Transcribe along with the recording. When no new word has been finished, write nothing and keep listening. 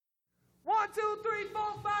1, 2, 3, 4,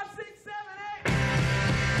 5, 6, 7,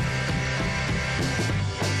 8.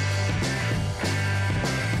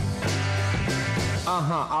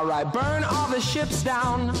 Alright, burn all the ships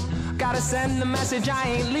down. Gotta send the message I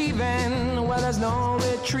ain't leaving. Well, there's no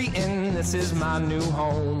retreating. This is my new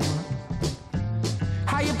home.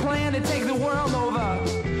 How you plan to take the world over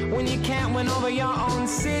when you can't win over your own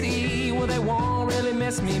city? Well, they won't really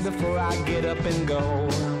miss me before I get up and go.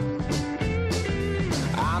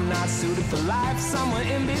 I'm not suited for life, somewhere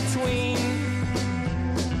in between.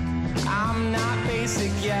 I'm not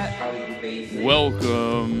basic yet.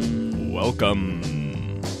 Welcome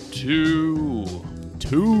to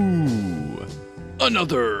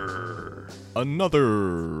another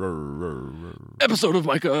episode of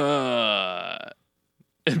Micah.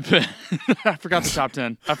 I forgot the top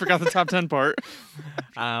 10. I forgot the top 10 part.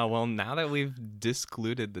 Well, now that we've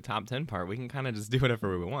discluded the top 10 part, we can kind of just do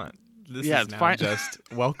whatever we want. This Yeah, is it's now fine. just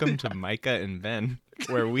welcome to Micah and Ben,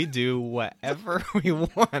 where we do whatever we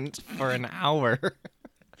want for an hour.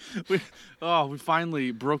 We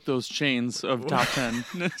finally broke those chains of top 10.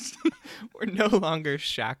 We're no longer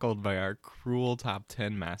shackled by our cruel top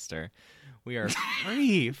 10 master. We are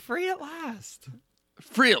free at last.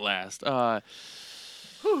 Free at last.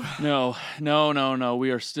 No.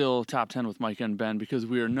 We are still top 10 with Micah and Ben because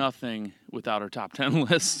we are nothing without our top 10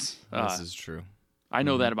 lists. This is true. I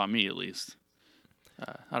know that about me, at least.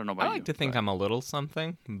 I don't know about I you. like to think I'm a little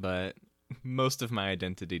something, but most of my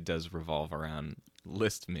identity does revolve around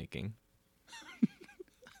list making.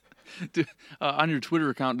 On your Twitter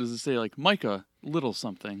account, does it say, like, Micah, little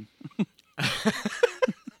something? I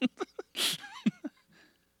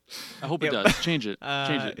hope it does. Change it.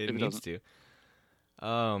 Change it. It if needs doesn't. to.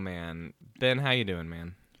 Oh, man. Ben, how you doing,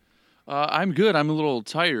 man? I'm good. I'm a little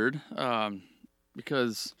tired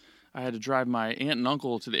because I had to drive my aunt and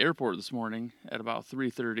uncle to the airport this morning at about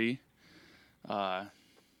 3:30.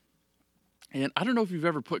 And I don't know if you've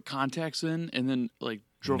ever put contacts in and then like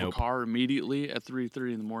drove Nope. a car immediately at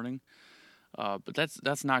 3:30 in the morning. But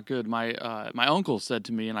that's not good. My uncle said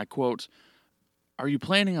to me, and I quote, "Are you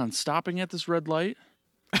planning on stopping at this red light?"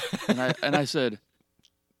 and I said,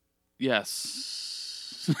 "Yes."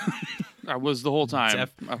 I was the whole time.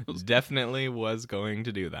 I was Definitely was going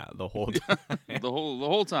to do that the whole time. the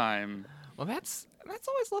whole time. Well, that's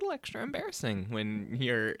always a little extra embarrassing when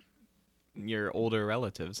your older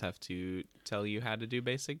relatives have to tell you how to do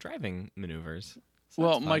basic driving maneuvers. So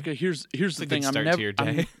Well, that's fun. Micah, here's It's the a thing. good start to your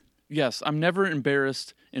day. I'm never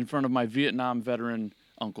embarrassed in front of my Vietnam veteran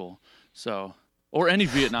uncle. So, or any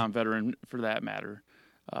Vietnam veteran for that matter.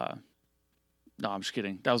 No, I'm just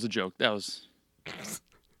kidding. That was a joke. That was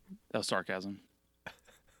sarcasm.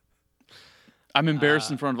 I'm embarrassed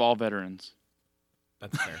in front of all veterans.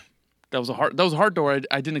 That's fair. That was a hard door.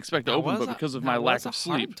 I didn't expect to open, but because of my lack of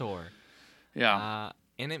sleep. Hard door. Yeah.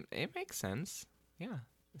 And it makes sense. Yeah,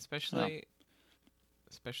 especially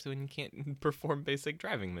when you can't perform basic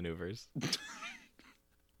driving maneuvers.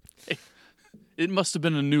 It must have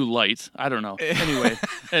been a new light. I don't know. Anyway,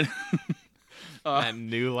 That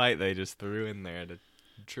new light they just threw in there to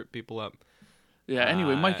trip people up. yeah.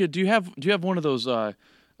 Anyway, Micah, do you have one of those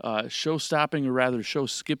show stopping or rather show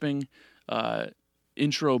skipping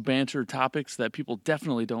intro banter topics that people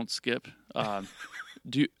definitely don't skip?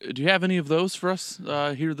 Do you have any of those for us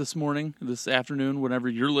here this morning, this afternoon, whenever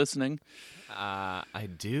you're listening? I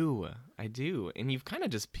do. And you've kind of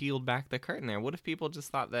just peeled back the curtain there. What if people just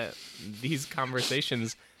thought that these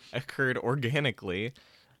conversations occurred organically,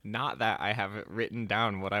 not that I have written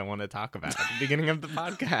down what I want to talk about at the beginning of the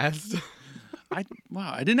podcast? I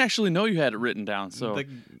didn't actually know you had it written down. So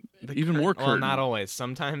even more Well, curtain. not always.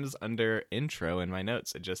 Sometimes under intro in my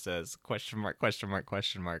notes, it just says question mark,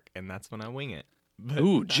 and that's when I wing it. But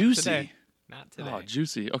Ooh, not juicy. today. Not today. Oh,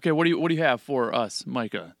 juicy. Okay, what do you have for us,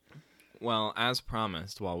 Micah? Well, as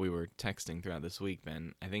promised, while we were texting throughout this week,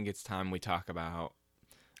 Ben, I think it's time we talk about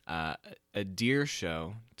a deer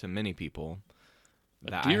show to many people.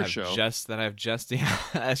 A deer show?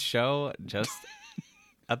 A show just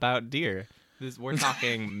about deer. We're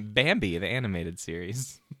talking Bambi, the animated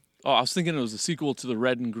series. Oh, I was thinking it was a sequel to the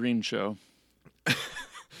Red and Green show.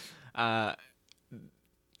 I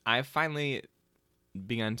finally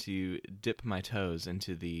begun to dip my toes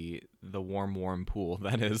into the warm pool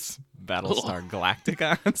that is Battlestar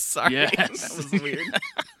Galactica. Sorry, Yes. that was weird.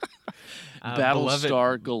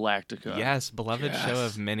 Battlestar Galactica. Yes, beloved Yes. show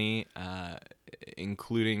of many,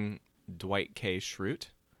 including Dwight K. Schrute,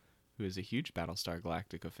 who is a huge Battlestar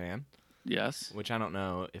Galactica fan. Yes. Which I don't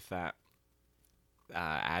know if that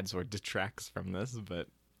adds or detracts from this, but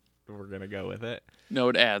we're gonna go with it. No,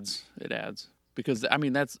 it adds. It adds because I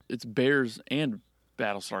mean it's bears and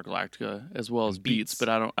Battlestar Galactica as well as Beats. Beats, but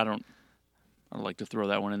I don't like to throw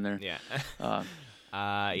that one in there. Yeah. Uh,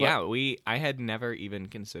 I had never even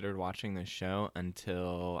considered watching this show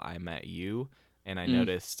until I met you, and I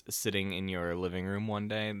noticed sitting in your living room one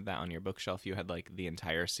day that on your bookshelf you had like the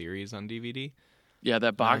entire series on DVD. yeah, that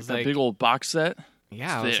I box, was that like- big old box set.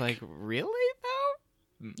 Yeah, I was Thick. like, really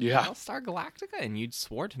though? Yeah. Battlestar Galactica, and you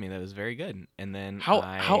swore to me that it was very good. And then How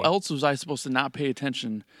else was I supposed to not pay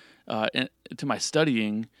attention to my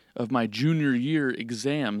studying of my junior year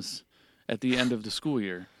exams at the end of the school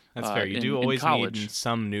year? That's fair. You in do always college. need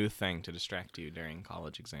some new thing to distract you during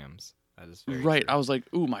college exams. That is very Right. true. I was like,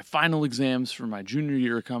 ooh, my final exams for my junior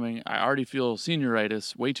year are coming. I already feel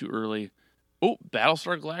senioritis way too early. Oh,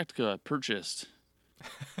 Battlestar Galactica purchased.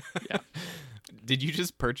 Did you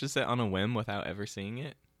just purchase it on a whim without ever seeing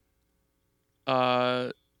it?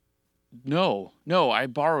 No, I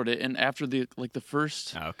borrowed it, and after the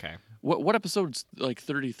first Oh, okay. what episode's like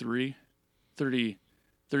 33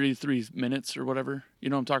 minutes or whatever. You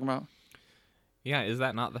know what I'm talking about? Yeah, is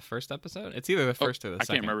that not the first episode? It's either the first or the I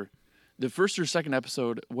second. can't remember. The first or second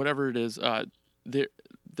episode, whatever it is,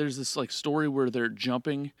 there's this like story where they're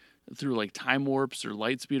jumping through like time warps or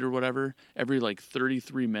light speed or whatever every like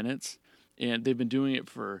 33 minutes, and they've been doing it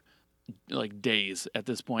for like days at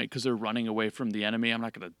this point because they're running away from the enemy. I'm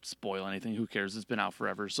not going to spoil anything. Who cares? It's been out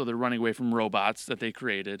forever. So they're running away from robots that they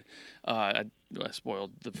created. I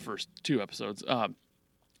spoiled the first 2 episodes.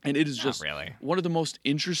 And it is Not just really. one of the most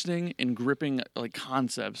interesting and gripping like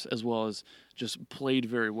concepts, as well as just played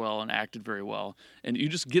very well and acted very well. And you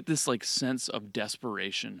just get this like sense of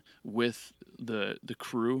desperation with the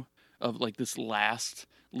crew of like this last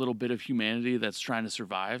little bit of humanity that's trying to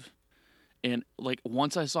survive. And like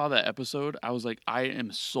once I saw that episode, I was like, I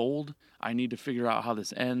am sold. I need to figure out how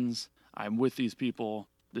this ends. I'm with these people.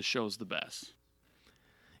 This show's the best.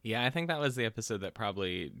 Yeah, I think that was the episode that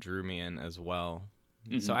probably drew me in as well.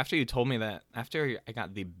 Mm-hmm. So after you told me that, after I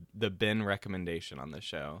got the Ben recommendation on the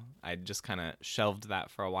show, I just kind of shelved that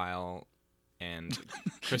for a while, and You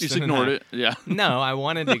Kristen just ignored and I, it. Yeah. No, I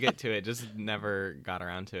wanted to get to it, just never got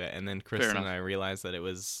around to it. And then Kristen enough. and I realized that it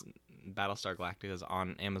was Battlestar Galactica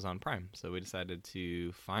on Amazon Prime, so we decided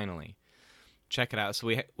to finally check it out. So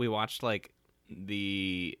we watched like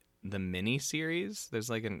the mini series. There's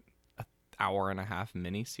like an hour and a half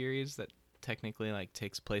mini series that technically like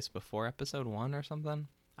takes place before episode 1 or something.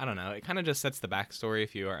 I don't know. It kind of just sets the backstory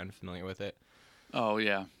if you are unfamiliar with it. Oh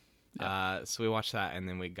yeah. So we watched that and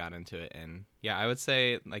then we got into it, and yeah, I would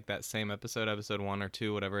say like that same episode 1 or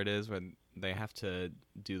 2, whatever it is, where they have to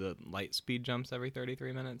do the light speed jumps every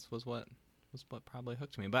 33 minutes was what probably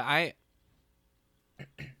hooked me. But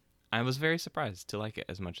I was very surprised to like it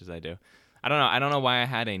as much as I do. I don't know why I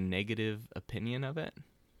had a negative opinion of it.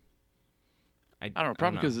 I don't know,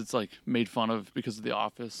 probably because it's like made fun of because of The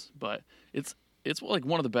Office, but it's like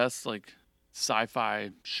one of the best like sci-fi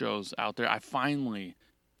shows out there. I finally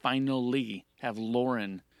have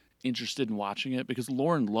Lauren interested in watching it because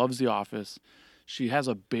Lauren loves The Office. She has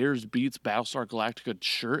a Bears Beats Battlestar Galactica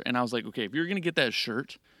shirt, and I was like, okay, if you're gonna get that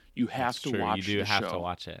shirt, you have to watch. You do the have show. to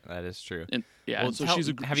watch it. That is true. And yeah, Well, and so have you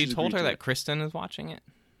she's told agreed her to that it. Kristen is watching it?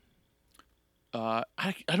 I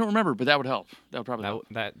don't remember, but that would help. That would probably help.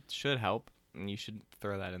 That should help. And you should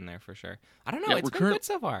throw that in there for sure. I don't know. Yeah, It's we're been good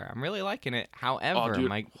so far. I'm really liking it. However, dude.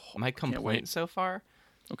 my wait. complaint so far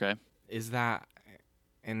Okay. is that,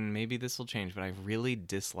 and maybe this will change, but I really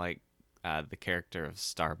dislike the character of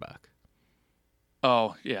Starbuck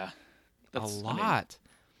Oh yeah. a I mean, lot.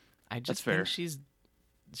 I just that's think fair.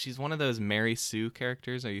 she's one of those Mary Sue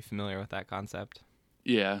characters. Are you familiar with that concept?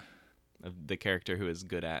 yeah. Of the character who is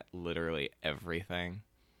good at literally everything.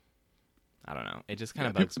 I don't know. It just kind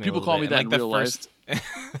of Yeah, bugs me. a people little call bit. me And, that like, in the real first...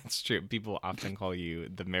 It's true. People often call you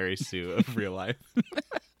the Mary Sue of real life.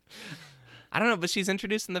 I don't know, but she's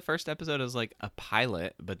introduced in the first episode as like a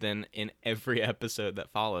pilot, but then in every episode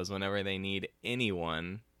that follows, whenever they need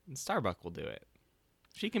anyone, Starbuck will do it.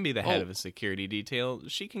 She can be the head Oh. of a security detail.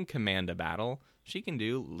 She can command a battle. She can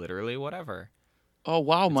do literally whatever. Oh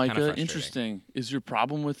wow, It's kinda Micah, frustrating. interesting. Is your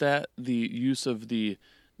problem with that the use of the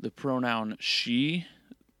pronoun she?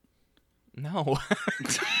 No.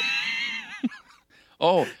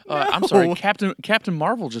 Oh, I'm sorry. No. Captain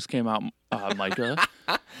Marvel just came out, Micah.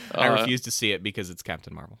 I refuse to see it because it's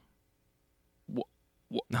Captain Marvel.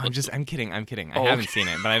 wh- No, I'm kidding. I Oh, haven't okay. seen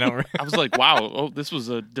it, but I don't. I was like, wow. Oh, this was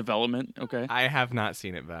a development. Okay. I have not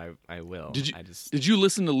seen it, but I will. Did you I just. did you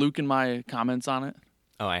listen to Luke and my comments on it?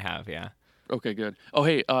 Oh, I have. Yeah. Okay, good. Oh,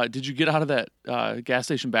 hey, did you get out of that gas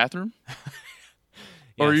station bathroom?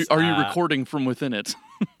 Or Yes, are you recording from within it?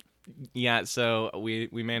 Yeah, so we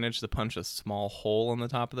managed to punch a small hole in the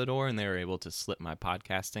top of the door, and they were able to slip my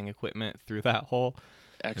podcasting equipment through that hole.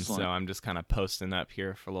 Excellent. And so I'm just kind of posting up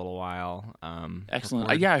here for a little while. Excellent.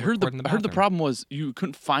 record- Yeah, I heard record in I heard the bathroom. problem was you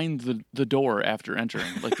couldn't find the door after entering.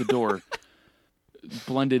 Like the door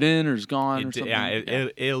blended in or is gone or something. Yeah,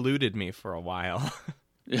 it eluded me for a while.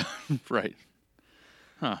 Yeah, right.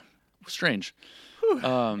 Huh. Strange.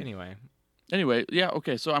 Anyway, Yeah,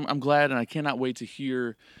 okay. So I'm glad, and I cannot wait to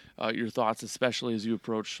hear your thoughts, especially as you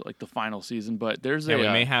approach like the final season. But there's yeah, a we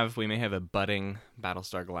may have a budding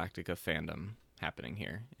Battlestar Galactica fandom happening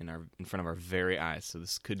here in front of our very eyes. So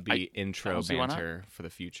this could be intro don't see why not. banter for the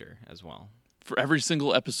future as well. for every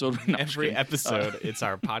single episode. No, I'm just Every kidding. episode, it's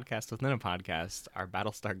our podcast within a podcast, our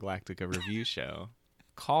Battlestar Galactica review show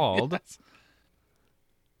called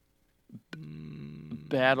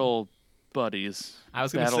Battle Buddies. I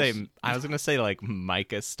was gonna say like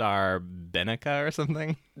Micah Star Benica or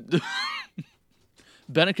something.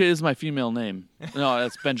 Benica is my female name. No,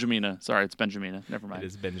 that's Benjamina. Sorry, it's Benjamina. Never mind. It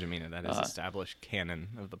is Benjamina. That is established canon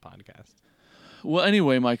of the podcast. Well,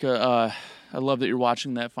 anyway, Micah, I love that you're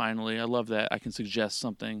watching that finally. I love that I can suggest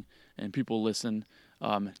something and people listen.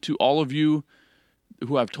 To all of you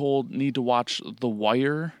who I've told need to watch The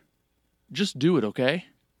Wire, just do it, okay?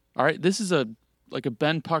 All right? This is a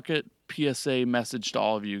Ben Puckett PSA message to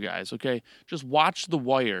all of you guys, okay? Just watch The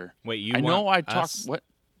Wire. Wait, you I know I want talk us- what?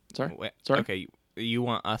 Sorry? Wait, Sorry? Okay, you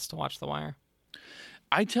want us to watch The Wire?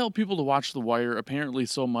 I tell people to watch The Wire apparently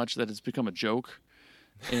so much that it's become a joke.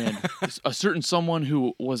 And a certain someone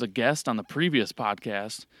who was a guest on the previous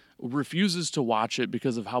podcast refuses to watch it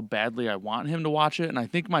because of how badly I want him to watch it. And I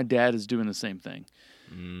think my dad is doing the same thing.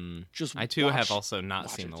 Just I too have watch- also not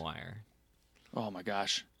watch seen it. The Wire. Oh my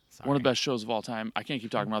gosh. Sorry. One of the best shows of all time. I can't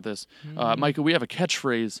keep talking about this. Micah, we have a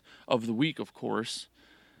catchphrase of the week, of course.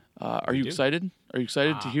 Are you do. excited? Are you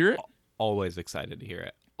excited to hear it? Always excited to hear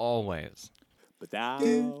it. Always.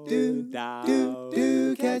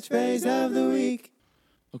 Catchphrase of the week.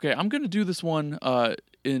 Okay, I'm going to do this one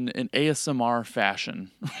in an ASMR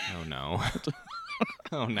fashion. Oh no.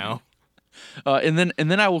 Oh no. And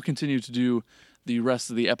then I will continue to do the rest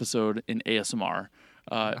of the episode in ASMR.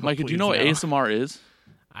 Micah, do you know what please no. ASMR is?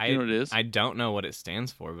 I know what it is? I don't know what it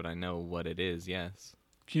stands for, but I know what it is. Yes.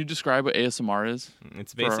 Can you describe what ASMR is?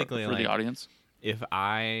 It's for- basically for like the audience. if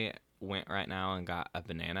I went right now and got a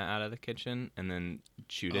banana out of the kitchen and then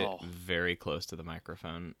chewed it Oh. very close to the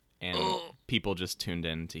microphone, and people just tuned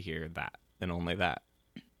in to hear that and only that.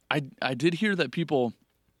 I did hear that people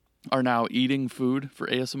are now eating food for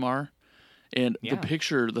ASMR. And Yeah. the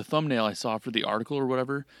picture, the thumbnail I saw for the article or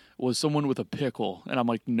whatever was someone with a pickle. And I'm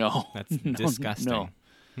like, no. That's no, disgusting.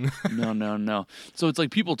 No. So it's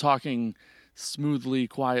like people talking smoothly,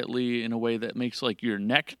 quietly in a way that makes like your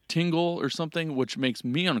neck tingle or something, which makes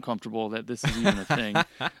me uncomfortable that this is even a thing.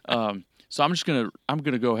 So I'm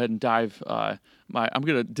gonna go ahead and dive I'm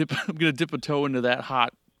gonna dip a toe into that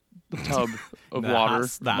hot tub of water,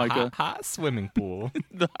 Micah. Hot swimming pool.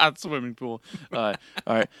 The hot swimming pool. All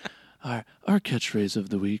right. Our catchphrase of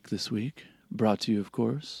the week this week, brought to you, of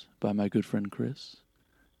course, by my good friend Chris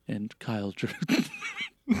and Kyle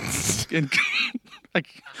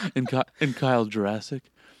and Kyle Jurassic.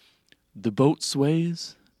 The boat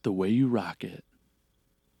sways the way you rock it.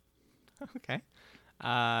 Okay.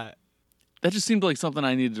 That just seemed like something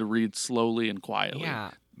I needed to read slowly and quietly.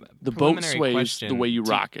 Yeah. The boat Preliminary sways question, the way you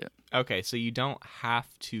do- rock it. Okay, so you don't have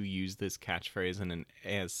to use this catchphrase in an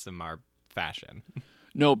ASMR fashion.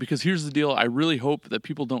 No, because here's the deal. I really hope that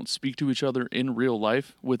people don't speak to each other in real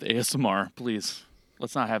life with ASMR. Please,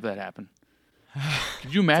 let's not have that happen.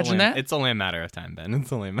 Could you imagine that? It's only a matter of time, Ben.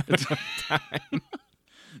 It's only a matter of time.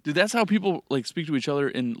 Dude, that's how people like speak to each other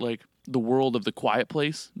in like the world of The Quiet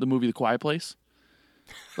Place, the movie The Quiet Place.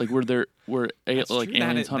 Like where That's like true.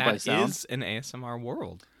 aliens hunt by sound. That is an ASMR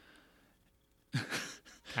world.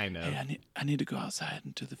 Kind of. Hey, I need to go outside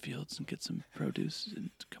into the fields and get some produce and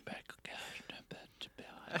come back.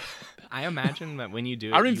 I imagine that when you do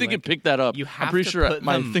it, I don't even you, think like, it picked that up. you I'm have pretty to sure put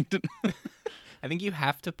my them- thing didn't. I think you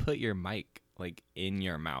have to put your mic like in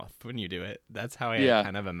your mouth when you do it. That's how I Yeah.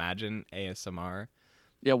 kind of imagine ASMR.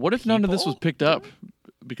 Yeah, what if none of this was People picked up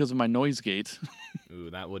because of my noise gate? Ooh,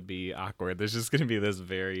 that would be awkward. There's just going to be this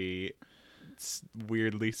very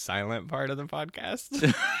weirdly silent part of the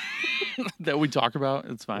podcast that we talk about?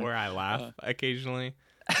 It's fine. where I laugh occasionally.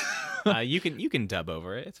 You can dub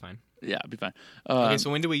over it. It's fine. Yeah, it'd be fine. Okay, so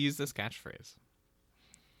when do we use this catchphrase?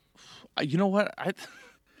 You know what?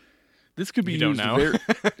 This could be You don't used know? very.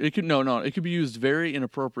 It could no. It could be used very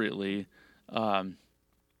inappropriately.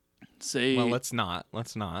 Say Well, let's not.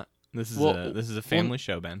 This is Well, a family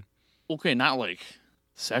show, Ben. okay, not like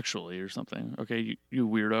sexually or something. Okay, you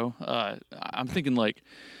weirdo. I'm thinking like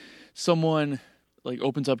someone like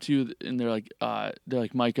opens up to you and they're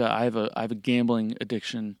like Micah, I have a gambling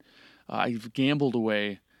addiction. I've gambled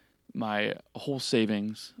away my whole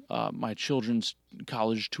savings, my children's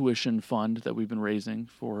college tuition fund that we've been raising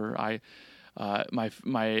for. My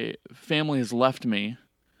family has left me,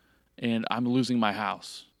 and I'm losing my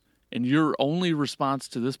house. And your only response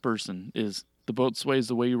to this person is the boat sways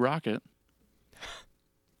the way you rock it.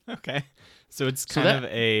 Okay. So it's So kind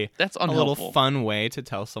that- of That's a little unhelpful. fun way to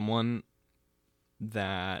tell someone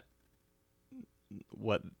that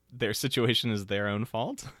what their situation is their own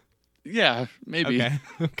fault. Yeah, maybe. Okay.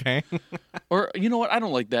 Okay. Or you know what? I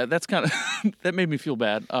don't like that. That's kind of that made me feel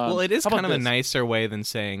bad. Well, it is how about kind of a this? nicer way than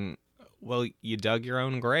saying, "Well, you dug your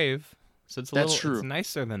own grave." So it's a That's little. true. It's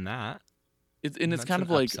nicer than that. It's That's kind an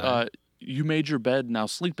of like upside. you made your bed, now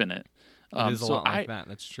sleep in it. It is a so lot like that.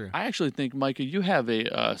 That's true. I actually think, Micah, you have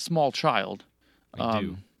a small child. I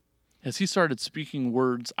do. Has he started speaking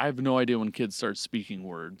words? I have no idea when kids start speaking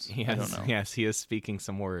words. He I has, don't know. Yes, he is speaking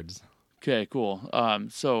some words. Okay, cool.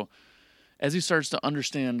 So as he starts to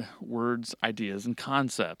understand words, ideas, and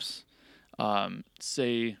concepts,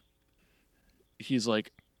 say he's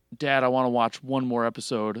like, Dad, I want to watch one more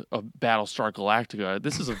episode of Battlestar Galactica.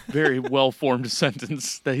 This is a very well-formed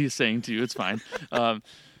sentence that he's saying to you. It's fine. And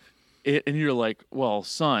you're like, well,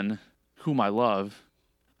 son, whom I love,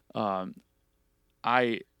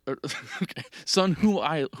 okay, son, whom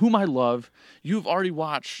I love, you've already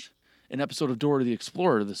watched an episode of Dora the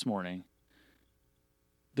Explorer this morning.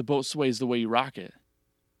 The boat sways the way you rock it.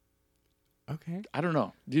 Okay. I don't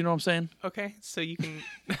know. Do you know what I'm saying? Okay. So you can.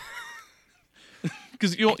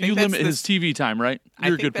 Because you think that's limit the- his TV time, right? I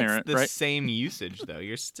You're a think good parent, that's the right? same usage though.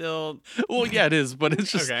 You're still. Well, yeah, it is, but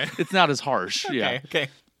it's just Okay. it's not as harsh. Okay. Yeah, Okay.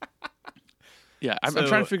 yeah. I'm So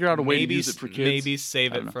trying to figure out a way to maybe use it for kids. Maybe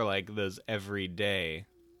save I don't it know. for like those everyday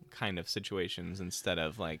kind of situations instead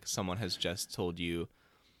of like someone has just told you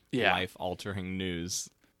Yeah, life-altering news.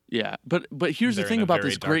 yeah. But here's the They're thing in a about very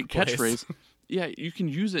this great dark place. catchphrase. Yeah, you can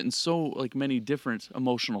use it in so like many different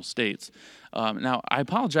emotional states. Now, I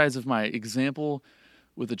apologize if my example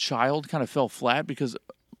with a child kind of fell flat because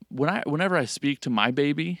whenever I speak to my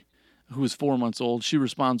baby, who is 4 months old, she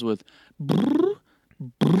responds with brrr,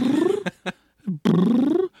 brrr,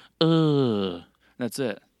 brrr, that's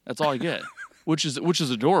it. That's all I get, which is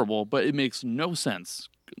adorable, but it makes no sense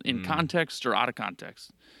in context or out of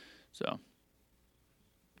context. So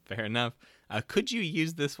Fair enough. Could you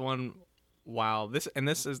use this one while this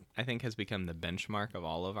is I think has become the benchmark of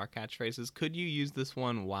all of our catchphrases? Could you use this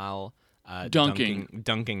one while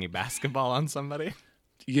dunking a basketball on somebody?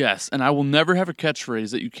 yes, and I will never have a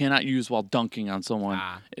catchphrase that you cannot use while dunking on someone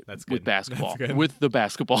That's with good. basketball. That's good. With the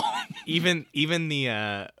basketball. Even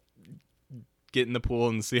the get in the pool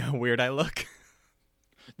and see how weird I look.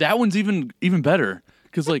 That one's even better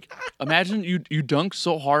because like imagine you dunk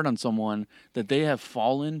so hard on someone that they have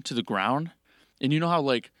fallen to the ground, and you know how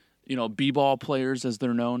like b-ball players as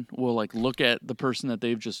they're known will like look at the person that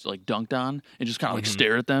they've just like dunked on and just kind of like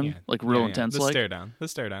stare at them like real intense The like stare down. The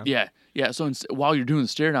stare down. yeah. So while you're doing the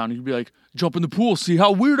stare down, you can be like, jump in the pool, see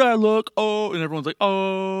how weird I look. Oh, and everyone's like,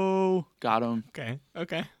 oh, got him. Okay.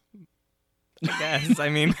 I guess. I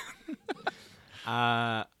mean,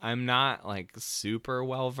 I'm not like super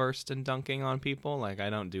well versed in dunking on people. Like I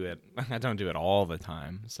don't do it. I don't do it all the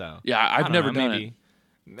time. So Yeah, I I've don't never know, done it.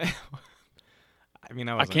 maybe. I mean,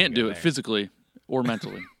 I can't do it physically. physically or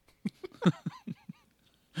mentally.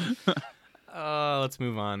 Let's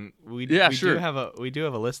move on. We Yeah, we sure. we do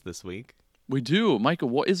have a list this week. We do. Micah,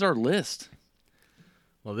 what is our list?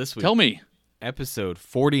 Well, this week, Tell me. episode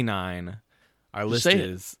 49. Our list say it.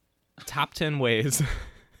 is top 10 ways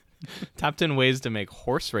top 10 ways to make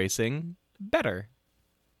horse racing better.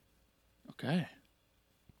 Okay.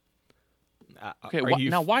 Are Okay, you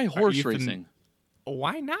now why are horse you racing?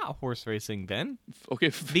 Why not horse racing, Ben?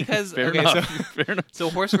 Okay, Because fair okay, enough. so, Fair enough. so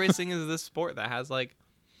horse racing is this sport that has like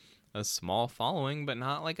a small following, but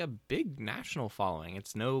not like a big national following.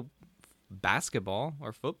 It's no basketball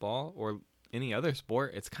or football or any other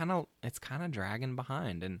sport. It's kind of dragging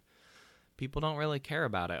behind, and people don't really care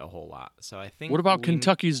about it a whole lot. So I think What about we-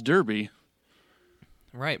 Kentucky's Derby?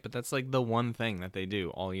 Right, but that's like the one thing that they do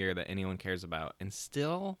all year that anyone cares about, and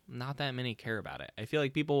still not that many care about it. I feel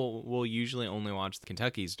like people will usually only watch the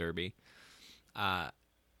Kentucky's Derby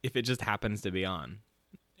if it just happens to be on,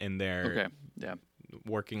 and they're Okay. Yeah.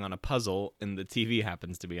 working on a puzzle, and the TV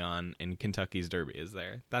happens to be on, and Kentucky's Derby is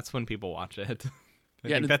there. That's when people watch it. I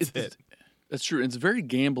think and that's it's- it. That's true. It's very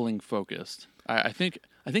gambling focused. I think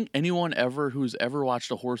anyone who's ever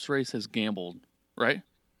watched a horse race has gambled, right?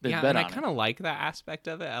 They've Yeah, bet and I on kind of like that aspect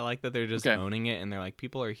of it. I like that they're just Okay. owning it, and they're like,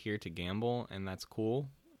 people are here to gamble, and that's cool.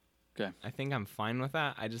 Okay. I think I'm fine with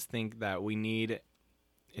that. I just think that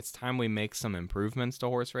it's time we make some improvements to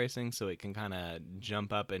horse racing so it can kind of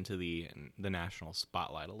jump up into the national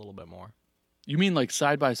spotlight a little bit more. You mean like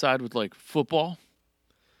side by side with like football?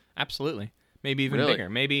 Absolutely. Maybe even Really? bigger.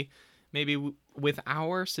 Maybe with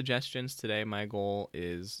our suggestions today, my goal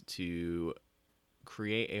is to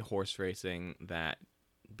create a horse racing that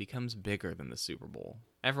becomes bigger than the Super Bowl.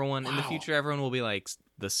 Everyone in the Wow. future, everyone will be like,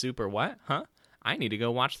 the Super what? Huh? I need to go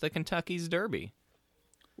watch the Kentucky's Derby.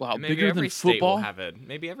 Wow, And maybe bigger every than state football?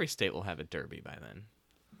 maybe every state will have a Derby by then.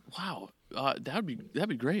 Wow, that'd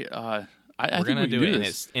be great. I We're think gonna we can do do it,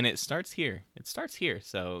 this. and it starts here. It starts here.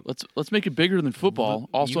 So Let's make it bigger than football, You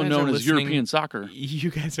also guys known are as listening- European soccer. you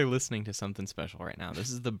guys are listening to something special right now. This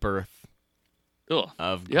is the birth Ugh.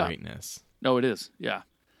 of Yeah. greatness. No, it is. Yeah.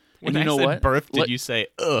 When And you I know said what? birth, did Let- you say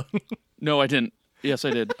ugh? No, I didn't. Yes, I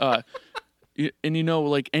did. And you know,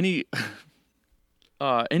 like any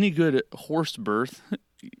good horse birth,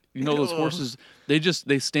 you know, those Ugh. horses,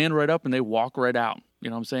 they stand right up and they walk right out. You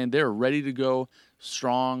know what I'm saying? They're ready to go,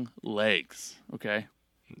 strong legs. Okay.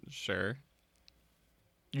 Sure.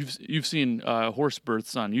 You've seen horse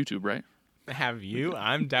births on YouTube, right? Have you?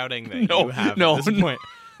 I'm doubting that No, you have no, at this point.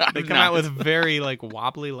 They I'm come out not. with very like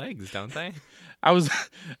wobbly legs, don't they? I was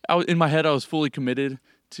in my head, I was fully committed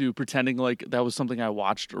to pretending like that was something I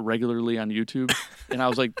watched regularly on YouTube, and I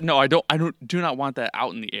was like, no, I do not want that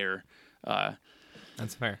out in the air.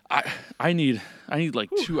 That's fair. I need like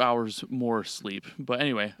 2 hours more sleep. But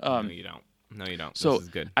anyway, No, you don't. No, you don't. so This is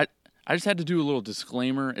good. I just had to do a little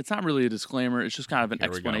disclaimer. It's not really a disclaimer. It's just kind of an Here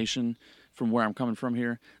we go. explanation from where I'm coming from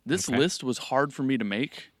here. This Okay. list was hard for me to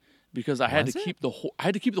make because I had Was to it?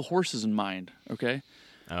 keep the horses in mind. Okay,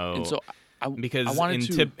 Oh, and so I because I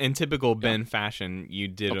wanted in typical Ben fashion, you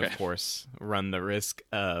did Okay. of course run the risk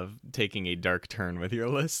of taking a dark turn with your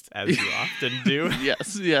list, as you often do.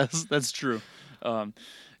 yes, that's true.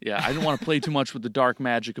 Yeah, I didn't want to play too much with the dark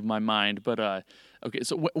magic of my mind, but okay.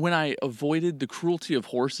 So when I avoided the cruelty of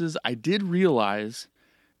horses, I did realize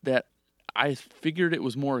that I figured it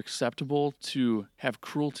was more acceptable to have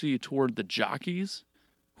cruelty toward the jockeys,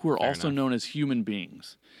 who are Fair also enough. known as human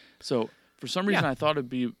beings. So for some reason, Yeah. I thought it'd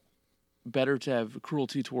be better to have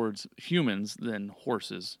cruelty towards humans than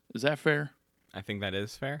horses. Is that fair? I think that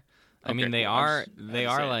is fair. I Okay, mean, they cool. I are just had they to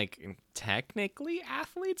are say it. like technically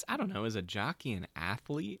athletes. I don't know. Is a jockey an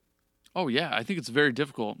athlete? Oh yeah, I think it's very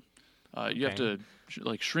difficult. You have Okay. to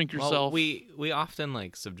like shrink Well, yourself. we often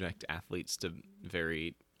like subject athletes to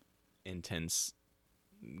very intense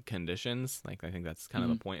conditions. Like I think that's kind of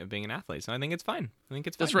the point of being an athlete. So I think it's fine. I think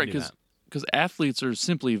it's fine. That's right, to do that. because athletes are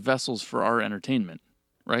simply vessels for our entertainment,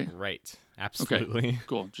 right? Right. Absolutely.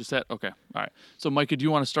 Cool. Just that. Okay. All right. So, Micah, do you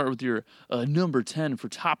want to start with your number 10 for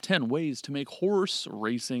top 10 ways to make horse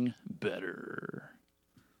racing better?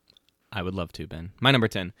 I would love to, Ben. My number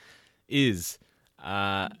 10 is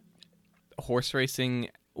horse racing.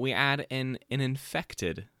 We add an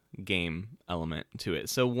infected game element to it.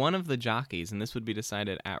 So one of the jockeys, and this would be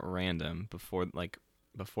decided at random before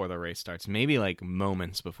the race starts, maybe like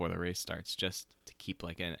moments before the race starts, just to keep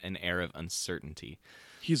like an air of uncertainty.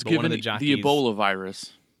 He's But one given of the, the jockeys- Ebola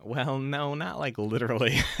virus. Well, no, not like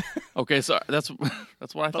literally, Okay, so that's what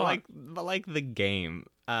I thought. but like the game.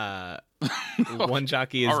 One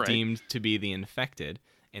jockey is All right. deemed to be the infected,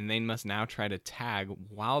 and they must now try to tag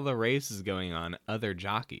while the race is going on other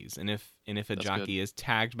jockeys. And if a That's jockey is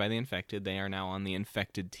tagged by the infected, they are now on the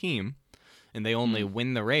infected team, and they only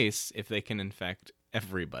win the race if they can infect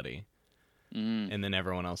everybody, and then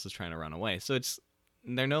everyone else is trying to run away. So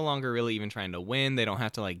they're no longer really even trying to win. They don't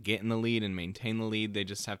have to like get in the lead and maintain the lead. They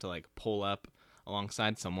just have to like pull up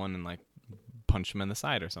alongside someone and like punch them in the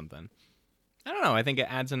side or something. I don't know. I think it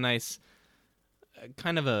adds a nice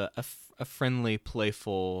kind of a friendly,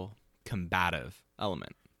 playful, combative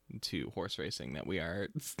element to horse racing that we are.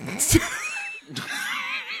 I'm so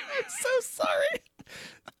sorry.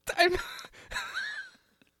 I'm...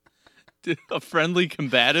 A friendly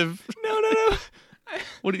combative? No.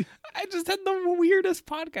 What do you? I just had the weirdest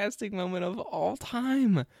podcasting moment of all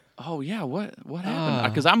time. Oh yeah, what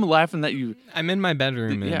happened? Because I'm laughing that you. I'm in my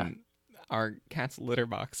bedroom and Yeah. our cat's litter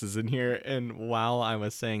box is in here. And while I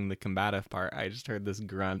was saying the combative part, I just heard this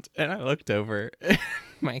grunt and I looked over.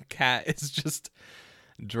 My cat is just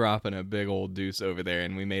dropping a big old deuce over there,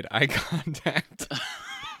 and we made eye contact.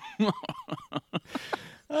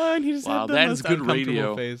 And he just Wow, had the that most is good uncomfortable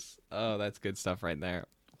radio. face. Oh, that's good stuff right there.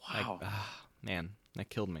 Wow, Man, that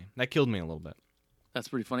killed me. That killed me a little bit. that's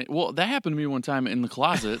pretty funny. Well, that happened to me one time in the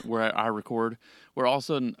closet where I record, where all of a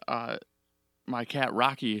sudden my cat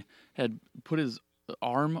Rocky had put his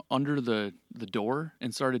arm under the door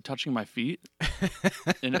and started touching my feet,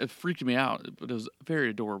 and it freaked me out. But it was very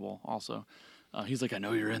adorable. Also, he's like, "I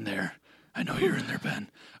know you're in there. I know you're in there, Ben."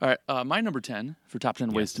 All right, my number 10 for top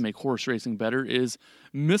 10 ways to make horse racing better is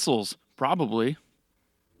missiles. Probably.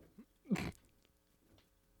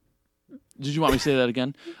 Did you want me to say that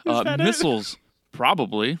again? Missiles.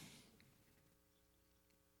 Probably.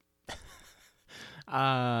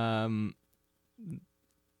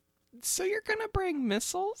 So you're gonna bring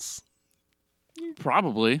missiles?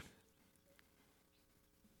 Probably.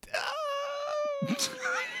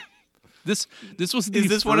 This was the Is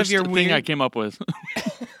this one of first your thing weird- I came up with.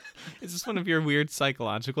 Is this one of your weird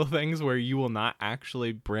psychological things where you will not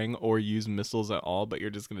actually bring or use missiles at all, but you're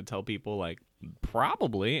just going to tell people, like,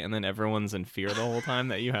 probably, and then everyone's in fear the whole time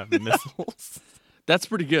that you have missiles? That's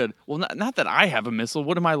pretty good. Well, not that I have a missile.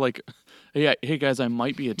 What am I like? Hey guys, I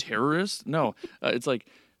might be a terrorist. No, it's like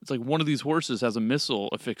one of these horses has a missile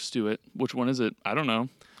affixed to it. Which one is it? I don't know.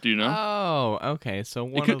 Do you know? Oh, okay. So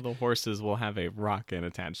one could- of the horses will have a rocket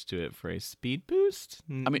attached to it for a speed boost?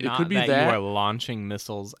 I mean, it Not could be that that. you are launching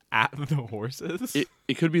missiles at the horses?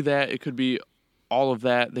 It could be that. It could be all of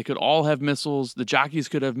that. They could all have missiles. The jockeys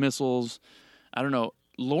could have missiles. I don't know.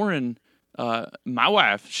 Lauren, my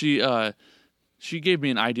wife, she gave me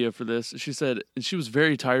an idea for this. She said she was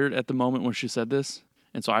very tired at the moment when she said this.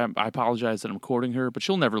 And so I apologize that I'm quoting her, but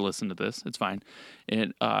she'll never listen to this. It's fine.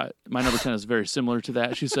 And my number 10 is very similar to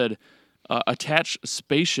that. She said, attach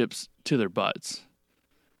spaceships to their butts.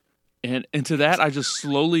 And to that, I just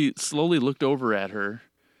slowly looked over at her,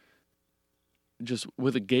 just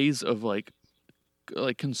with a gaze of like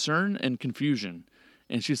concern and confusion.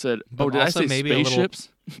 And she said, But did I also say maybe a little- spaceships?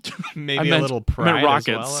 Maybe I a meant- little I meant pride as rockets.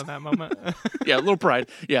 well at that moment? Yeah, a little pride.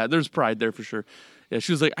 Yeah, there's pride there for sure. Yeah,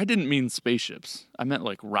 she was like, I didn't mean spaceships. I meant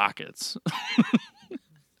like rockets.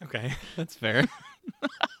 Okay, that's fair.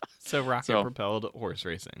 So So- rocket-propelled horse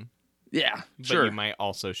racing. Yeah, But sure. you might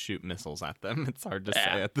also shoot missiles at them. It's hard to say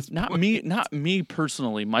at this Not point. not me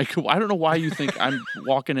personally, Mike. I don't know why you think I'm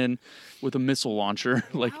walking in with a missile launcher.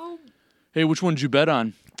 Like, hey, which one did you bet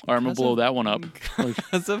on? All right, I'm gonna Because blow of- that one up. Like,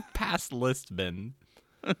 Because of past list bin.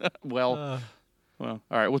 well, all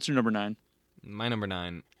right. What's your number 9? My number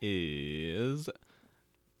 9 is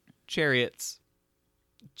chariots.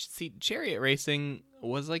 See, chariot racing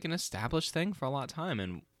was like an established thing for a lot of time,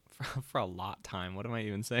 and for a lot time. What am I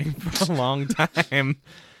even saying? For a long time.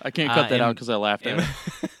 I can't cut that out and- because I laughed at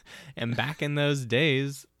it. And back in those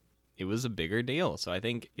days, it was a bigger deal. So I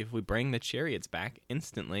think if we bring the chariots back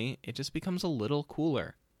instantly, it just becomes a little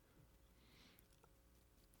cooler.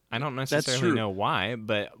 I don't necessarily true. know why,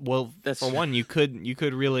 but well, That's for true. one, you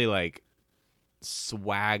could really like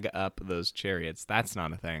swag up those chariots. That's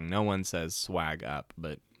not a thing. No one says swag up,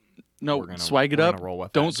 but No, we're gonna, swag it we're up. gonna roll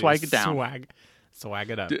with Don't that, dude. swag it down. Swag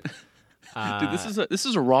it up. Dude, this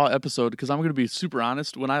is a raw episode because I'm gonna be super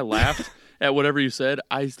honest. When I laughed at whatever you said,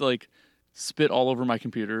 I like spit all over my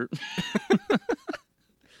computer.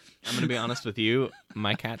 I'm gonna be honest with you.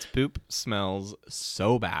 My cat's poop smells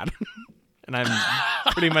so bad, and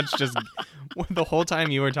I'm pretty much just the whole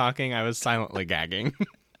time you were talking, I was silently gagging.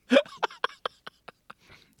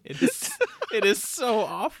 It is so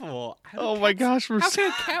awful. Oh my gosh, How can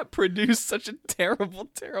a cat produce such a terrible,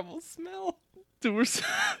 terrible smell? dude,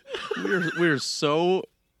 we're so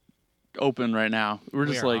open right now. We're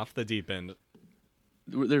We just are like off the deep end.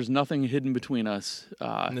 there's nothing hidden between us.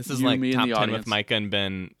 And this is you, like me, top and the 10 audience. with Micah and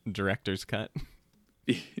Ben director's cut.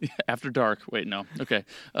 After dark. Wait, no. Okay.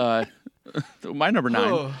 My number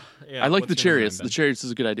 9. Yeah, I like what's the your number chariots. nine, The chariots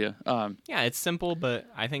is a good idea. Yeah, it's simple, but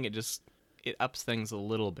I think it ups things a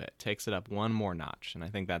little bit, takes it up one more notch, and I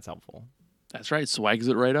think that's helpful. That's right. Swags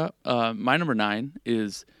it right up. My number 9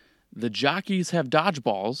 is the jockeys have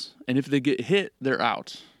dodgeballs, and if they get hit, they're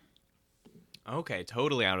out. Okay,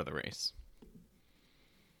 totally out of the race.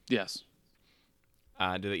 Yes.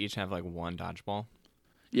 Do they each have like one dodgeball?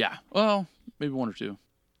 Yeah. Well, maybe 1 or 2.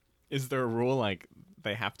 Is there a rule like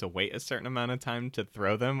they have to wait a certain amount of time to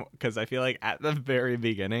throw them? Because I feel like at the very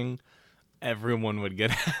beginning, everyone would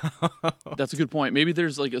get out. That's a good point. Maybe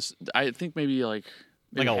there's like I think maybe like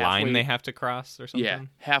maybe a line halfway- they have to cross or something? Yeah,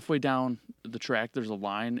 halfway down the track, there's a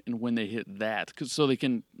line, and when they hit that, so they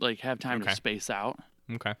can like have time Okay. to space out.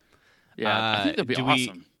 Okay. Yeah, I think that'd be do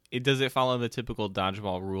awesome. Does it follow the typical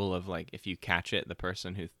dodgeball rule of like if you catch it, the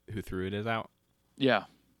person who threw it is out? Yeah,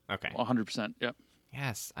 Okay. 100%. Yep.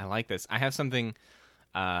 Yes, I like this. I have something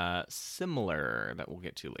similar that we'll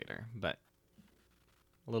get to later, but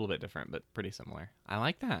a little bit different, but pretty similar. I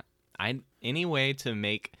like that. Any way to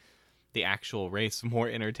make the actual race more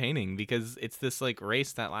entertaining, because it's this like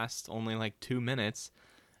race that lasts only like 2 minutes,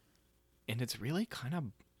 and it's really kind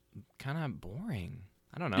of boring.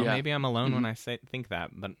 I don't know. Yeah. Maybe I'm alone when I think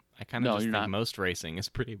that, but I kind of No, just you're think not. most racing is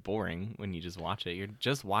pretty boring when you just watch it. You're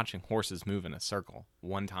just watching horses move in a circle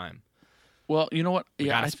one time. Well, you know what? You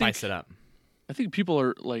Yeah, gotta I spice think it up. I think people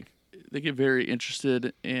are like they get very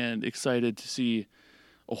interested and excited to see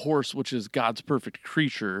a horse, which is God's perfect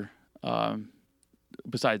creature,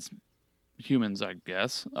 besides humans, I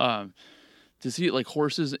guess. To see like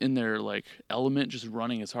horses in their like element, just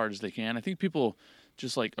running as hard as they can. I think people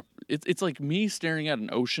just like it's like me staring at an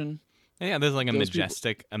ocean. Yeah, there's like a Those people-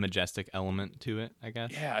 majestic element to it, I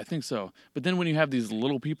guess. Yeah, I think so. But then when you have these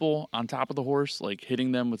little people on top of the horse, like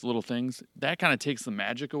hitting them with little things, that kind of takes the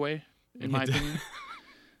magic away, in my opinion.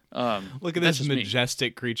 Look at That's this just me.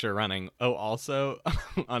 majestic creature running. Oh, also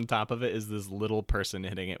on top of it is this little person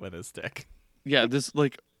hitting it with a stick. Yeah, this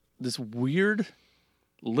weird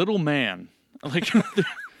little man. Like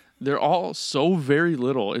they're all so very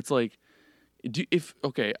little. It's like I'm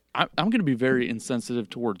going to be very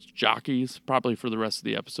insensitive towards jockeys probably for the rest of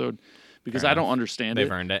the episode because Fair I don't enough. understand They've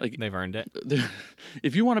it. earned it. Like, They've earned it.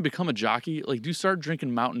 if you want to become a jockey, like do you start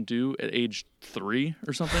drinking Mountain Dew at age 3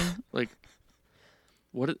 or something? Like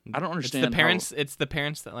I don't understand. It's the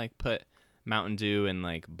parents that like put Mountain Dew in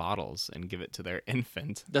like bottles and give it to their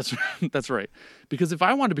infant. That's right. Because if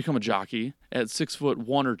I wanted to become a jockey at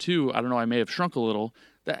 6'1" or 2, I don't know, I may have shrunk a little.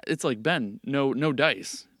 That it's like Ben, no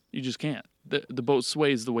dice. You just can't. The boat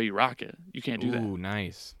sways the way you rock it. You can't do that. Ooh,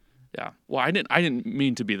 nice. Yeah. Well, I didn't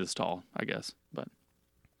mean to be this tall, I guess. But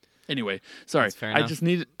anyway, sorry. That's fair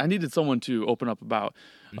enough. I needed someone to open up about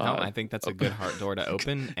No, I think that's a good heart door to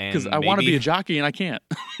open, and because I want to be a jockey and I can't.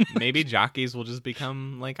 maybe jockeys will just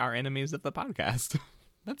become like our enemies of the podcast.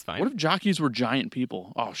 That's fine. What if jockeys were giant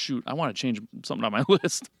people? Oh shoot, I want to change something on my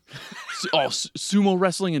list. Sumo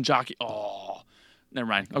wrestling and jockey. Oh, never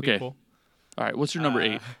mind. That'd be Okay. cool. All right. What's your number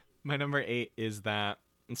 8? My number 8 is that,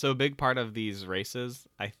 and so a big part of these races,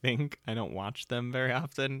 I think I don't watch them very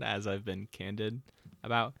often, as I've been candid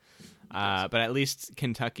about. But at least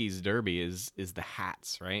Kentucky's Derby is the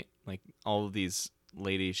hats, right? Like all of these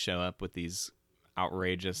ladies show up with these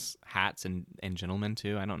outrageous hats, and gentlemen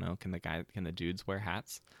too. I don't know. Can the dudes wear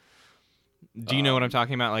hats? Do you know what I'm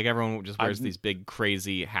talking about? Like everyone just wears these big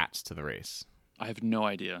crazy hats to the race. I have no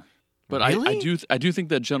idea, but Really? I do think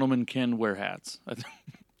that gentlemen can wear hats.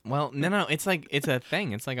 Well, no, it's a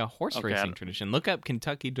thing. It's like a horse Okay, I racing don't- tradition. Look up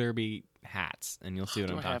Kentucky Derby hats, and you'll see what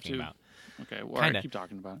Do I'm I have talking to? about. Okay. Well, all right, Kinda. keep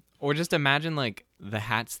talking about it. Or just imagine like the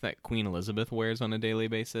hats that Queen Elizabeth wears on a daily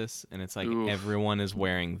basis, and it's like Oof. everyone is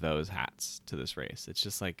wearing those hats to this race. It's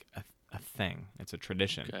just like a thing. It's a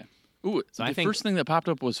tradition. Okay. Ooh, So the I think- first thing that popped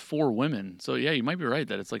up was 4 women. So yeah, you might be right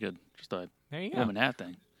that it's like just a There you go. woman hat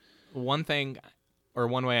thing. One thing, or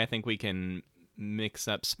one way I think we can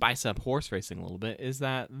spice up horse racing a little bit is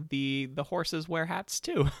that the horses wear hats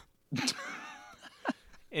too.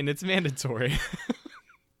 And it's mandatory.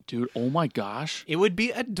 Dude, oh my gosh. It would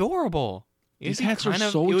be adorable. These hats are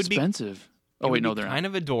so expensive. Oh wait, no, they're kind not.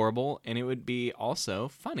 of adorable, and it would be also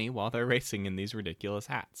funny while they're racing in these ridiculous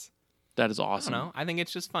hats. That is I awesome. don't know. I think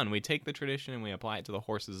it's just fun. We take the tradition and we apply it to the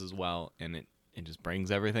horses as well, and it just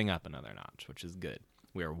brings everything up another notch, which is good.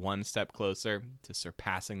 We are one step closer to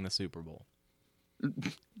surpassing the Super Bowl.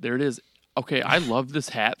 There it is. Okay, I love this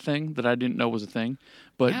hat thing that I didn't know was a thing.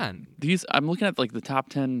 But Yeah. I'm looking at like the top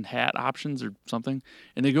 10 hat options or something,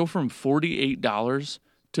 and they go from $48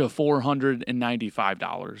 to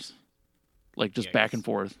 $495. Like just back Yikes. and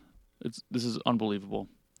forth. This is unbelievable.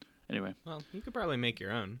 Anyway, Well, you could probably make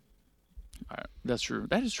your own. all right, that's true.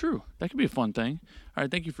 That is true. That could be a fun thing. All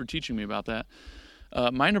right, thank you for teaching me about that.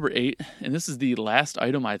 My number 8, and this is the last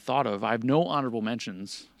item I thought of. I have no honorable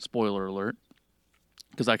mentions. Spoiler alert,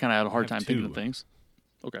 because I kind of had a hard have time thinking 2. of things.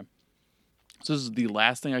 Okay, so this is the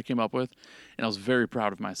last thing I came up with, and I was very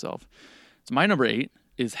proud of myself. So my number 8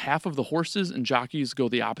 is half of the horses and jockeys go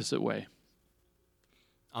the opposite way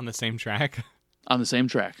On the same track. on the same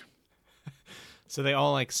track. So they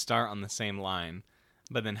all like start on the same line,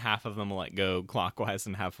 but then half of them will like go clockwise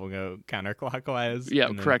and half will go counterclockwise. Yeah,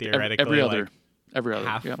 and then correct. Every theoretically, other, like, every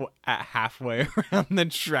other. Yep. at halfway around the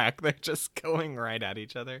track, they're just going right at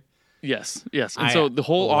each other. Yes, yes. And I so the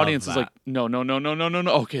whole love audience is like, that. no.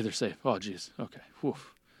 Okay, they're safe. Oh, jeez. Okay. Whew.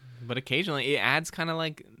 But occasionally it adds kind of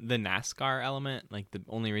like the NASCAR element. Like the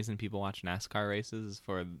only reason people watch NASCAR races is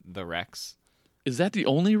for the wrecks. Is that the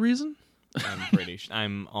only reason?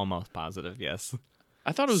 I'm almost positive. Yes.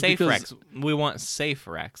 I thought it was Safe because wrecks. We want safe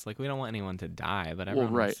wrecks. Like we don't want anyone to die, but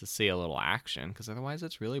everyone right. wants to see a little action because otherwise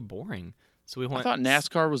it's really boring. So we I want. thought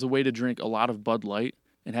NASCAR was a way to drink a lot of Bud Light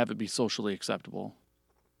and have it be socially acceptable.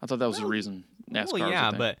 I thought that was the reason NASCAR Well, was yeah,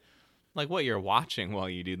 a thing. but like what you're watching while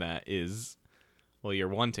you do that is, well, you're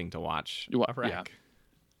wanting to watch a wreck. Yeah.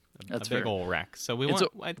 A That's big fair. old wreck. So we It's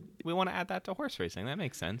want to add that to horse racing. That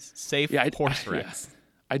makes sense. Safe Yeah, horse yeah. wrecks.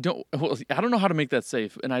 I don't know how to make that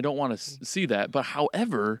safe, and I don't want to see that. But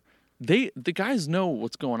however, the guys know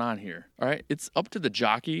what's going on here. All right, it's up to the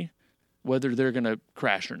jockey whether they're gonna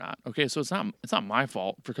crash or not. Okay, so it's not my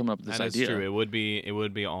fault for coming up with this That is idea. true. It wouldn't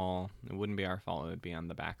be our fault. It would be on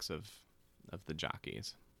the backs of the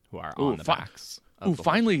jockeys who are on the backs. Of the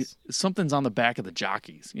finally, horses. something's on the back of the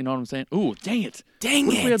jockeys. You know what I'm saying? Ooh, dang it! Dang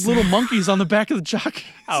What if we had little monkeys on the back of the jockeys?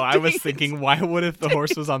 Oh, I was thinking, why would if the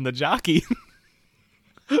horse was on the jockey?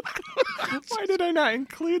 Why did I not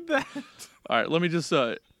include that? All right, let me just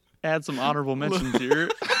add some honorable mentions here.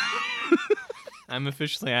 I'm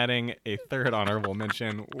officially adding a third honorable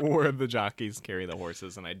mention where the jockeys carry the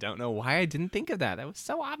horses, and I don't know why I didn't think of that. That was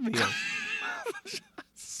so obvious.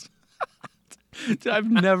 I've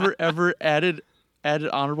never ever added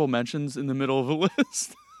honorable mentions in the middle of a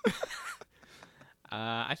list.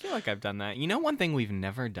 I feel like I've done that. You know, one thing we've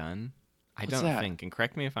never done. I What's don't that? think, and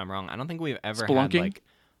correct me if I'm wrong. I don't think we've ever Spelunking? had like.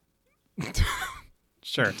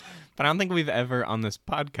 Sure, but I don't think we've ever on this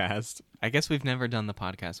podcast. I guess we've never done the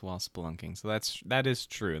podcast while spelunking, so that is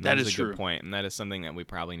true. And That is is a true. good point, and that is something that we